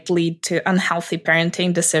that might lead to unhealthy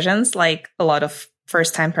parenting decisions, like a lot of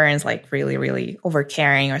first-time parents, like really, really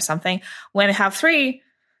overcaring or something. When you have 3,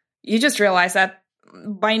 you just realize that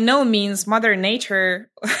by no means Mother Nature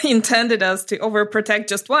intended us to overprotect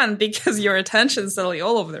just one, because your attention is suddenly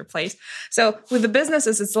all over the place. So with the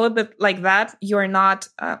businesses, it's a little bit like that. You're not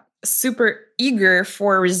super eager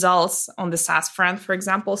for results on the SaaS front, for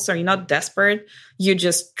example. So you're not desperate. You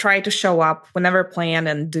just try to show up whenever planned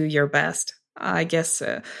and do your best. I guess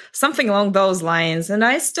something along those lines. And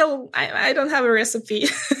I don't have a recipe.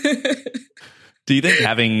 Do you think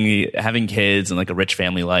having kids and like a rich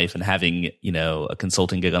family life and having, a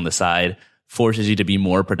consulting gig on the side forces you to be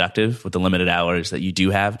more productive with the limited hours that you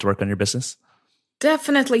do have to work on your business?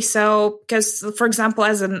 Definitely so. Because, for example,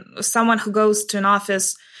 as someone who goes to an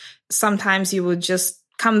office, sometimes you would just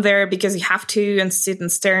come there because you have to and sit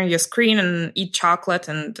and stare at your screen and eat chocolate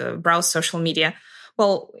and browse social media.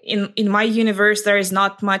 Well, in my universe, there is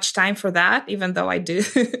not much time for that, even though I do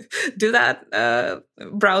do that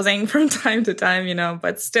browsing from time to time,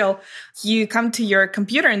 but still you come to your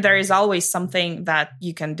computer and there is always something that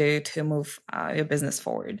you can do to move your business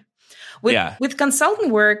forward. With consultant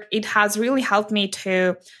work, it has really helped me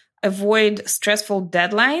to avoid stressful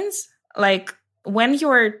deadlines. Like when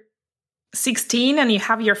you're 16 and you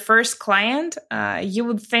have your first client, you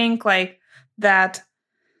would think like that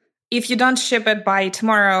if you don't ship it by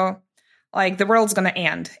tomorrow, like the world's going to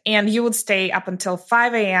end. And you would stay up until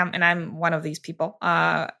 5 a.m. And I'm one of these people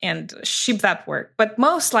and ship that work. But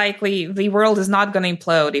most likely the world is not going to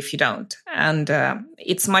implode if you don't. And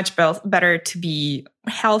it's much better to be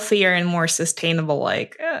healthier and more sustainable,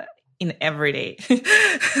 like in everyday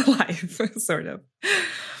life, sort of.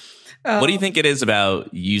 What do you think it is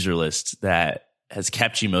about UserList that has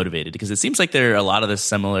kept you motivated? Because it seems like there are a lot of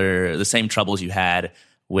the same troubles you had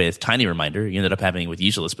with TinyReminder, you ended up having with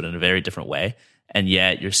UserList, but in a very different way. And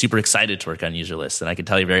yet you're super excited to work on UserList. And I can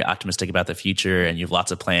tell you're very optimistic about the future and you have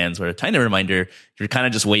lots of plans, where TinyReminder, you're kind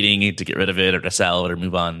of just waiting to get rid of it or to sell it or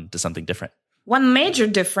move on to something different. One major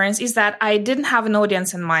difference is that I didn't have an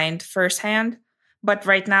audience in mind firsthand, but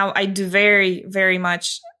right now I do very, very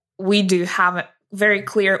much, we do have a very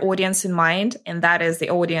clear audience in mind, and that is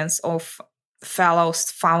the audience of fellow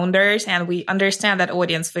founders, and we understand that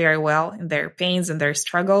audience very well in their pains and their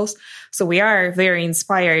struggles. So we are very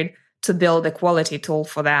inspired to build a quality tool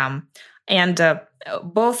for them. And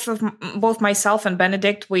both myself and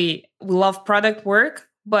Benedict, we love product work,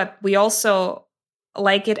 but we also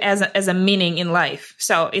like it as a meaning in life.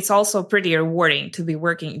 So it's also pretty rewarding to be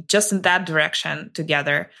working just in that direction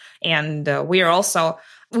together. And we are also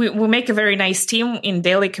we make a very nice team in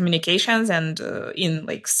daily communications and in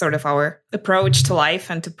like sort of our approach to life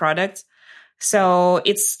and to products. So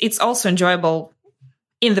it's also enjoyable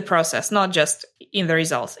in the process, not just in the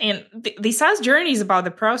results. And the SaaS journey is about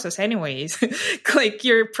the process anyways. Like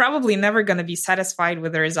you're probably never going to be satisfied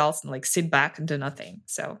with the results and like sit back and do nothing.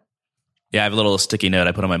 So yeah, I have a little sticky note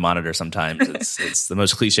I put on my monitor sometimes. It's the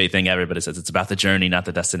most cliche thing ever, but it says it's about the journey, not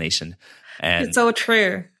the destination. And it's so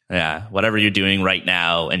true. Yeah, whatever you're doing right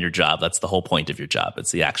now and your job, that's the whole point of your job.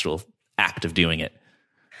 It's the actual act of doing it.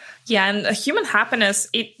 Yeah, and human happiness,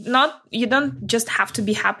 you don't just have to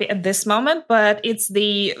be happy at this moment, but it's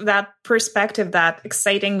that perspective, that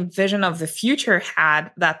exciting vision of the future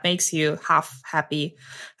had that makes you half happy,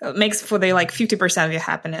 makes for the like 50% of your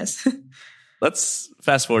happiness. Let's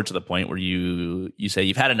fast forward to the point where you say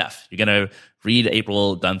you've had enough. You're going to read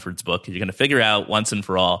April Dunford's book. You're going to figure out once and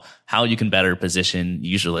for all how you can better position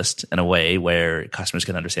UserList in a way where customers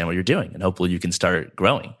can understand what you're doing, and hopefully you can start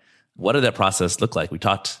growing. What did that process look like? We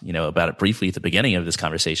talked, about it briefly at the beginning of this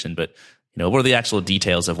conversation, but what are the actual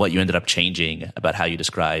details of what you ended up changing about how you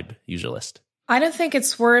describe UserList? I don't think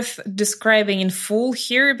it's worth describing in full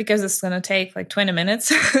here because it's going to take like 20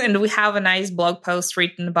 minutes and we have a nice blog post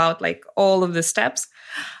written about like all of the steps.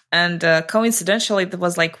 And coincidentally, it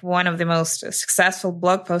was like one of the most successful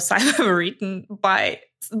blog posts I've ever written by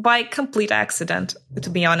complete accident, to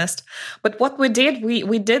be honest. But what we did,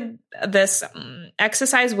 we did this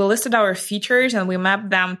exercise. We listed our features and we mapped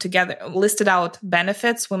them together, listed out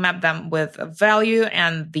benefits. We mapped them with value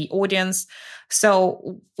and the audience.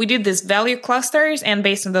 So we did these value clusters, and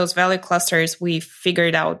based on those value clusters, we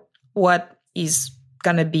figured out what is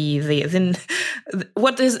going to be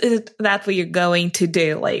what is it that we're going to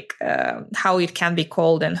do, like how it can be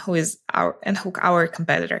called and who our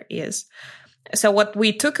competitor is. So what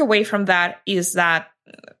we took away from that is that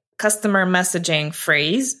customer messaging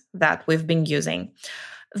phrase that we've been using.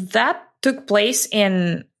 That took place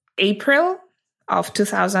in April of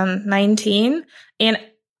 2019. And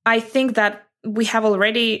I think that we have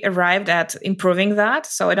already arrived at improving that.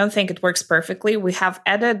 So I don't think it works perfectly. We have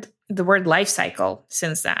added the word life cycle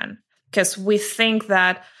since then, because we think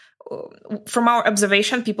that from our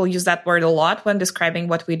observation, people use that word a lot when describing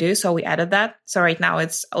what we do. So we added that. So right now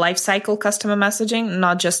it's life cycle customer messaging,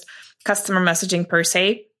 not just customer messaging per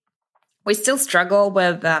se. We still struggle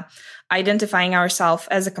with identifying ourselves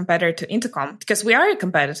as a competitor to Intercom, because we are a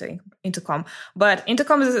competitor to Intercom, but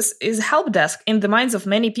Intercom is a help desk in the minds of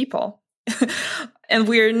many people. And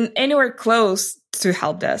we're anywhere close to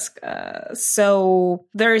help desk. So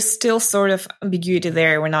there is still sort of ambiguity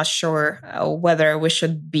there. We're not sure whether we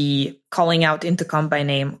should be calling out Intercom by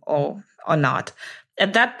name or not.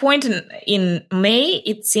 At that point in May,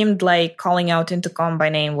 it seemed like calling out Intercom by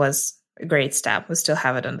name was a great step. We still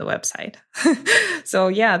have it on the website. So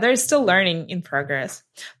yeah, there's still learning in progress.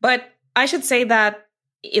 But I should say that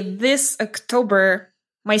this October,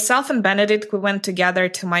 myself and Benedict, we went together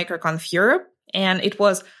to MicroConf Europe, and it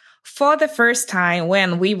was for the first time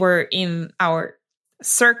when we were in our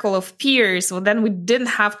circle of peers. So then we didn't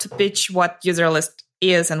have to pitch what UserList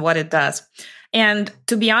is and what it does. And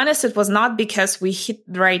to be honest, it was not because we hit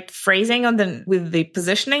the right phrasing with the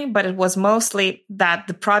positioning, but it was mostly that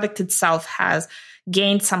the product itself has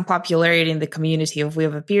gained some popularity in the community.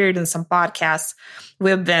 We've appeared in some podcasts,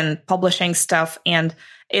 we've been publishing stuff, and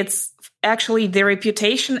it's actually the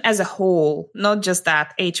reputation as a whole, not just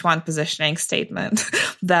that H1 positioning statement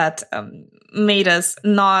that made us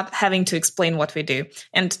not having to explain what we do.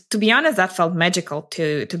 And to be honest, that felt magical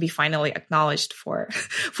to be finally acknowledged for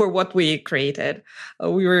what we created.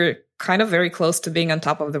 We were kind of very close to being on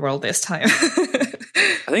top of the world this time.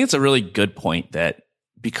 I think it's a really good point that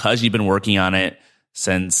because you've been working on it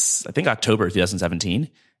since, I think, October 2017,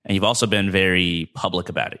 and you've also been very public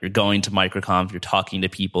about it. You're going to MicroConf, you're talking to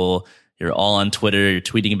people, you're all on Twitter, you're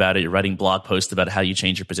tweeting about it, you're writing blog posts about how you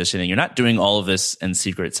change your positioning. You're not doing all of this in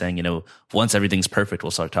secret saying, once everything's perfect,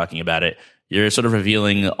 we'll start talking about it. You're sort of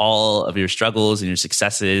revealing all of your struggles and your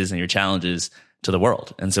successes and your challenges to the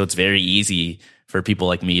world. And so it's very easy for people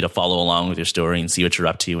like me to follow along with your story and see what you're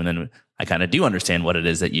up to. And then I kind of do understand what it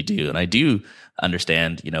is that you do. And I do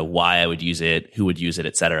understand, why I would use it, who would use it,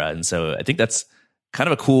 et cetera. And so I think that's kind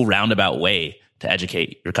of a cool roundabout way to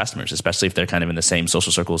educate your customers, especially if they're kind of in the same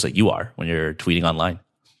social circles that you are when you're tweeting online.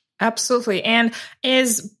 Absolutely. And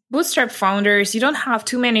as Bootstrap founders, you don't have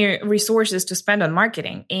too many resources to spend on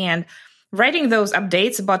marketing. And writing those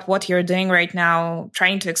updates about what you're doing right now,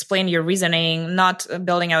 trying to explain your reasoning, not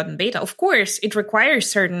building out in beta, of course, it requires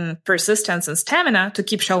certain persistence and stamina to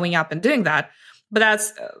keep showing up and doing that. But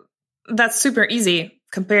that's super easy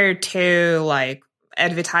compared to like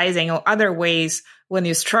advertising or other ways when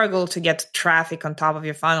you struggle to get traffic on top of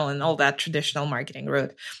your funnel and all that traditional marketing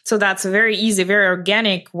route. So that's a very easy, very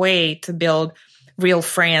organic way to build real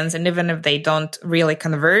friends. And even if they don't really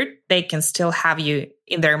convert, they can still have you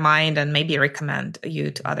in their mind and maybe recommend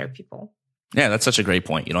you to other people. Yeah, that's such a great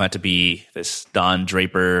point. You don't have to be this Don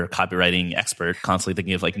Draper copywriting expert constantly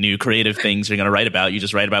thinking of like new creative things you're going to write about. You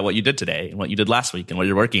just write about what you did today and what you did last week and what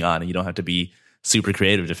you're working on. And you don't have to be super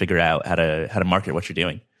creative to figure out how to market what you're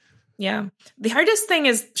doing. Yeah. The hardest thing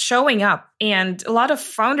is showing up. And a lot of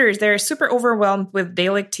founders, they're super overwhelmed with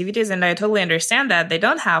daily activities. And I totally understand that they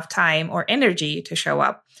don't have time or energy to show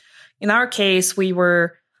up. In our case, we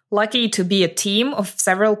were lucky to be a team of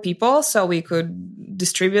several people, so we could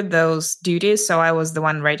distribute those duties. So I was the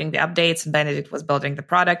one writing the updates and Benedict was building the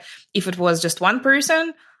product. If it was just one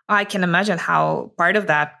person, I can imagine how part of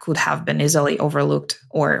that could have been easily overlooked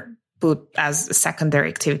or put as a secondary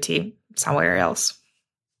activity somewhere else.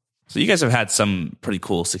 So you guys have had some pretty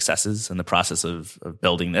cool successes in the process of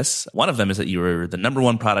building this. One of them is that you were the number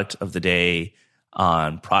one product of the day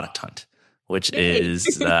on Product Hunt, which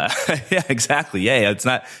is, yeah, exactly. Yeah, it's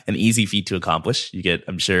not an easy feat to accomplish. You get,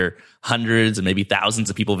 I'm sure, hundreds and maybe thousands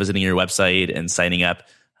of people visiting your website and signing up.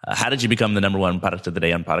 How did you become the number one product of the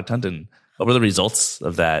day on Product Hunt? And What were the results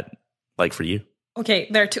of that like for you? Okay,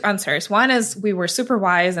 there are two answers. One is we were super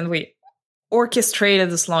wise and we orchestrated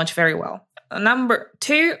this launch very well. Number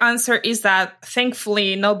two answer is that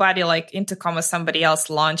thankfully nobody like Intercom or somebody else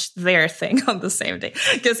launched their thing on the same day.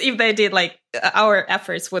 Because if they did, like our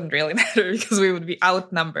efforts wouldn't really matter because we would be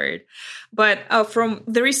outnumbered. But from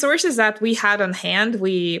the resources that we had on hand,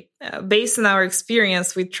 we, based on our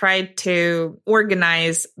experience, we tried to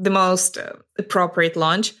organize the most appropriate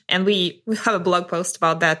launch. And we have a blog post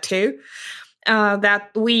about that too.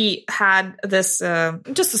 That we had this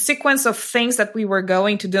just a sequence of things that we were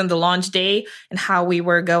going to do on the launch day and how we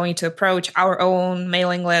were going to approach our own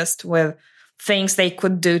mailing list with things they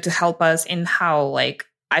could do to help us, in how like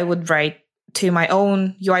I would write to my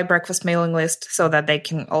own UI breakfast mailing list so that they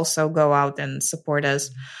can also go out and support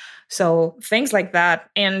us. So things like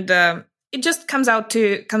that. And it just comes down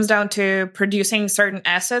to producing certain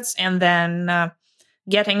assets and then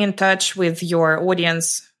getting in touch with your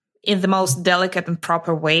audience in the most delicate and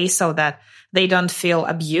proper way so that they don't feel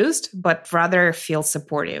abused, but rather feel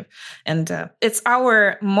supportive. And it's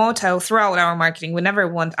our motto throughout our marketing. We never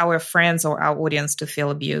want our friends or our audience to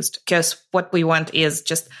feel abused, because what we want is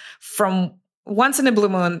just from once in a blue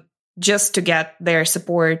moon, just to get their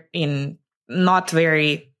support in not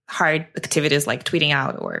very hard activities like tweeting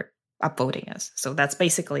out or upvoting us. So that's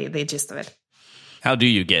basically the gist of it. How do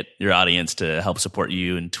you get your audience to help support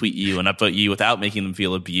you and tweet you and upvote you without making them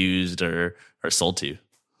feel abused or sold to?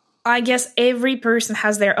 I guess every person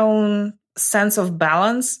has their own sense of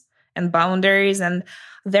balance and boundaries. And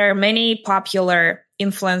there are many popular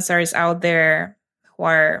influencers out there who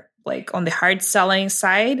are like on the hard selling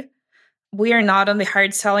side. We are not on the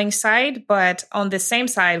hard selling side, but on the same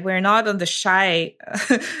side, we're not on the shy,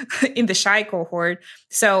 in the shy cohort.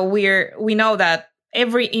 So we know that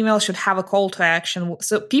every email should have a call to action.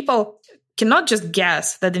 So people cannot just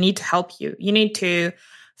guess that they need to help you. You need to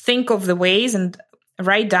think of the ways and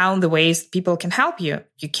write down the ways people can help you.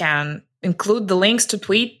 You can include the links to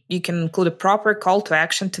tweet. You can include a proper call to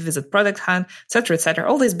action to visit Product Hunt, et cetera, et cetera.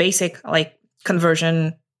 All these basic like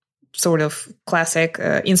conversion sort of classic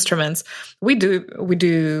instruments. We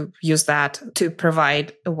do use that to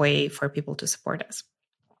provide a way for people to support us.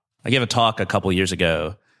 I gave a talk a couple years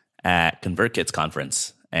ago at ConvertKit's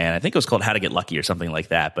conference, and I think it was called How to Get Lucky or something like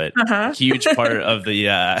that. But a huge part of the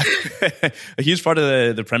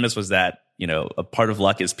the premise was that, you know, a part of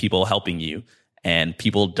luck is people helping you, and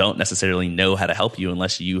people don't necessarily know how to help you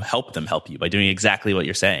unless you help them help you by doing exactly what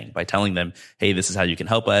you're saying, by telling them, hey, this is how you can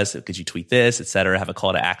help us. Could you tweet this, et cetera, have a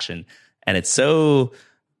call to action. And it's so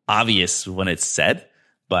obvious when it's said.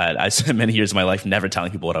 But I spent many years of my life never telling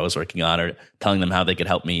people what I was working on or telling them how they could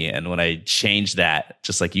help me. And when I changed that,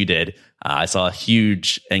 just like you did, I saw a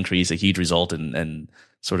huge increase, a huge result in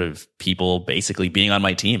sort of people basically being on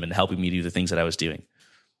my team and helping me do the things that I was doing.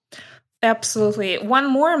 Absolutely. One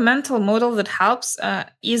more mental model that helps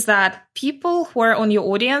is that people who are on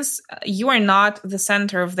your audience, you are not the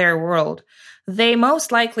center of their world. They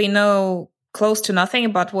most likely know close to nothing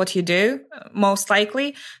about what you do, most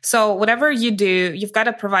likely. So whatever you do, you've got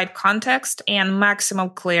to provide context and maximum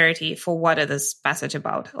clarity for what it is message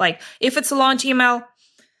about. Like if it's a launch email,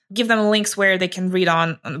 give them links where they can read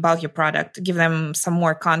on about your product, give them some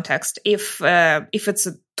more context. If it's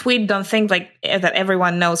a tweet, don't think like that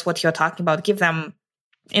everyone knows what you're talking about. Give them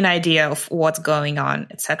an idea of what's going on,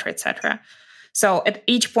 et cetera, et cetera. So at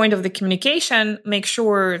each point of the communication, make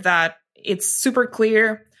sure that it's super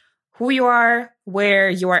clear who you are, where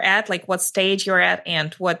you are at, like what stage you're at,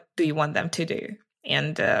 and what do you want them to do.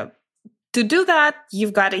 And to do that,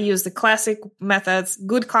 you've got to use the classic methods,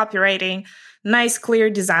 good copywriting, nice, clear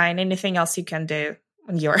design, anything else you can do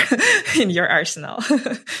in your arsenal.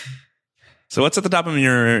 So what's at the top of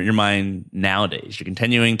your mind nowadays? You're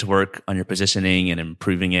continuing to work on your positioning and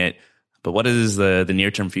improving it, but what does the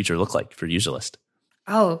near-term future look like for UserList?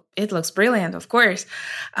 Oh, it looks brilliant, of course.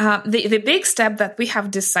 The big step that we have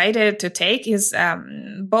decided to take is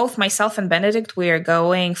both myself and Benedict, we are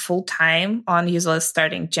going full-time on UserList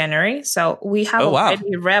starting January. So we have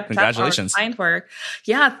already wrapped up our client work.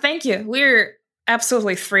 Yeah, thank you. We're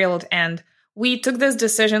absolutely thrilled. And we took this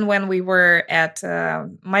decision when we were at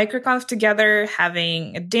MicroConf together,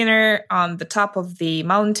 having a dinner on the top of the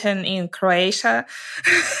mountain in Croatia,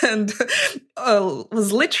 and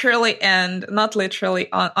was literally and not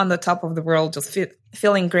literally on the top of the world, just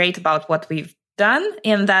feeling great about what we've done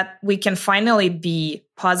and that we can finally be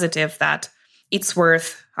positive that it's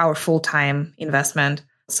worth our full-time investment.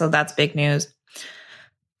 So that's big news.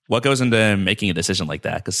 What goes into making a decision like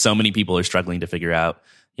that? Because so many people are struggling to figure out,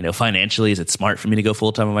 you know, financially, is it smart for me to go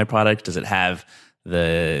full-time on my product? Does it have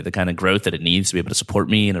the kind of growth that it needs to be able to support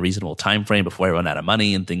me in a reasonable time frame before I run out of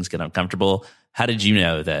money and things get uncomfortable. How did you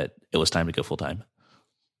know that it was time to go full time?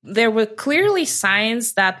 There were clearly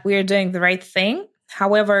signs that we're doing the right thing.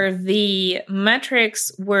 However, the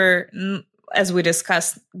metrics were, as we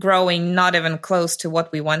discussed, growing not even close to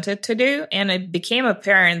what we wanted to do. And it became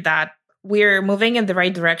apparent that we're moving in the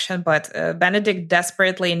right direction, but Benedict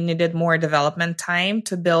desperately needed more development time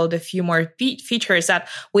to build a few more features that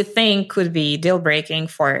we think could be deal-breaking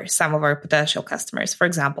for some of our potential customers. For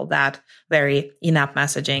example, that very in-app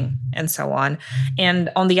messaging and so on.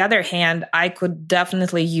 And on the other hand, I could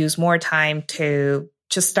definitely use more time to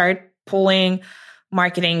just start pulling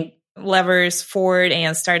marketing levers forward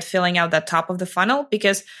and start filling out that top of the funnel,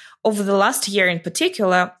 because over the last year in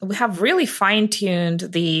particular, we have really fine-tuned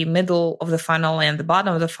the middle of the funnel and the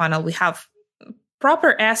bottom of the funnel. We have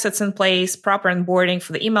proper assets in place, proper onboarding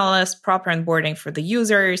for the email list, proper onboarding for the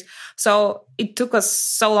users. So it took us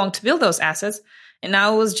so long to build those assets. And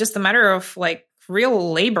now it was just a matter of like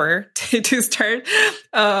real labor to start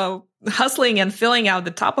hustling and filling out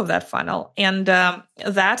the top of that funnel. And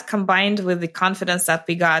that combined with the confidence that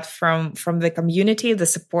we got from the community, the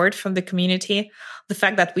support from the community, the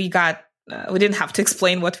fact that we didn't have to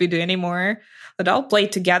explain what we do anymore, it all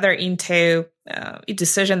played together into a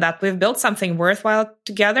decision that we've built something worthwhile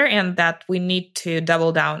together and that we need to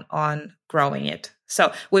double down on growing it.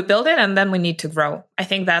 So we build it and then we need to grow. I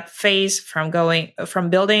think that phase from building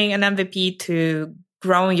an MVP to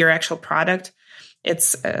growing your actual product,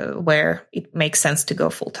 it's where it makes sense to go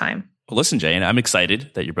full time. Well, listen, Jane, I'm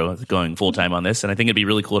excited that you're both going full time on this. And I think it'd be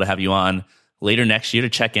really cool to have you on later next year to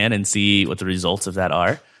check in and see what the results of that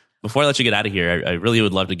are. Before I let you get out of here, I really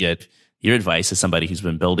would love to get your advice as somebody who's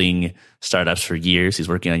been building startups for years, who's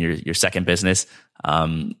working on your second business.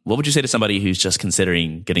 What would you say to somebody who's just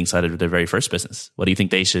considering getting started with their very first business? What do you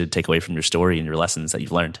think they should take away from your story and your lessons that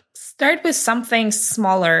you've learned? Start with something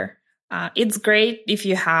smaller. It's great if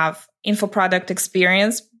you have info product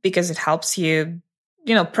experience because it helps you,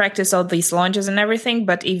 practice all these launches and everything.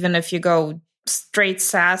 But even if you go straight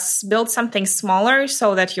SaaS, build something smaller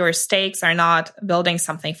so that your stakes are not building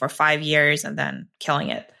something for 5 years and then killing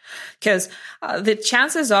it. Because the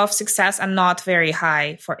chances of success are not very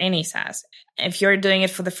high for any SaaS. If you're doing it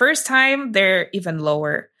for the first time, they're even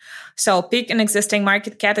lower. So pick an existing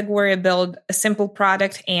market category, build a simple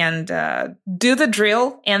product, and do the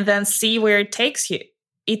drill, and then see where it takes you.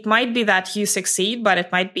 It might be that you succeed, but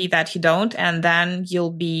it might be that you don't, and then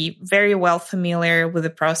you'll be very well familiar with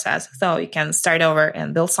the process. So you can start over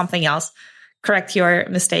and build something else, correct your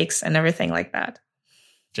mistakes and everything like that.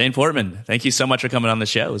 Jane Portman, thank you so much for coming on the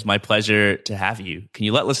show. It was my pleasure to have you. Can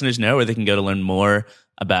you let listeners know where they can go to learn more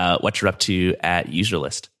about what you're up to at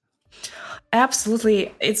UserList?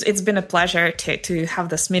 Absolutely. It's been a pleasure to have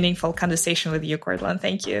this meaningful conversation with you, Courtland.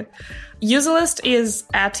 Thank you. UserList is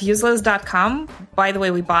at userlist.com. By the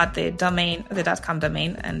way, we bought the .com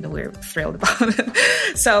domain, and we're thrilled about it.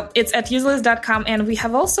 So it's at userlist.com, and we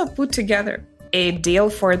have also put together a deal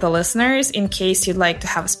for the listeners. In case you'd like to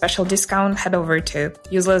have a special discount, head over to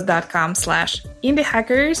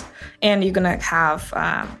userlist.com/indiehackers, and you're going to have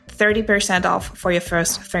 30% off for your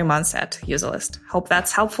first 3 months at UserList. Hope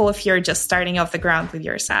that's helpful if you're just starting off the ground with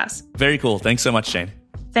your SaaS. Very cool. Thanks so much, Jane.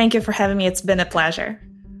 Thank you for having me. It's been a pleasure.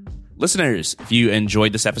 Listeners, if you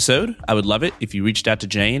enjoyed this episode, I would love it if you reached out to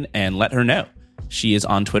Jane and let her know. She is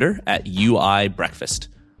on Twitter at UIBreakfast.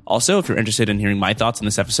 Also, if you're interested in hearing my thoughts on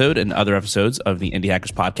this episode and other episodes of the Indie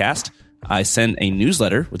Hackers podcast, I send a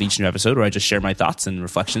newsletter with each new episode where I just share my thoughts and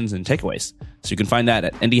reflections and takeaways. So you can find that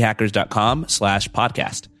at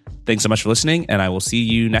indiehackers.com/podcast. Thanks so much for listening, and I will see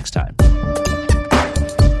you next time.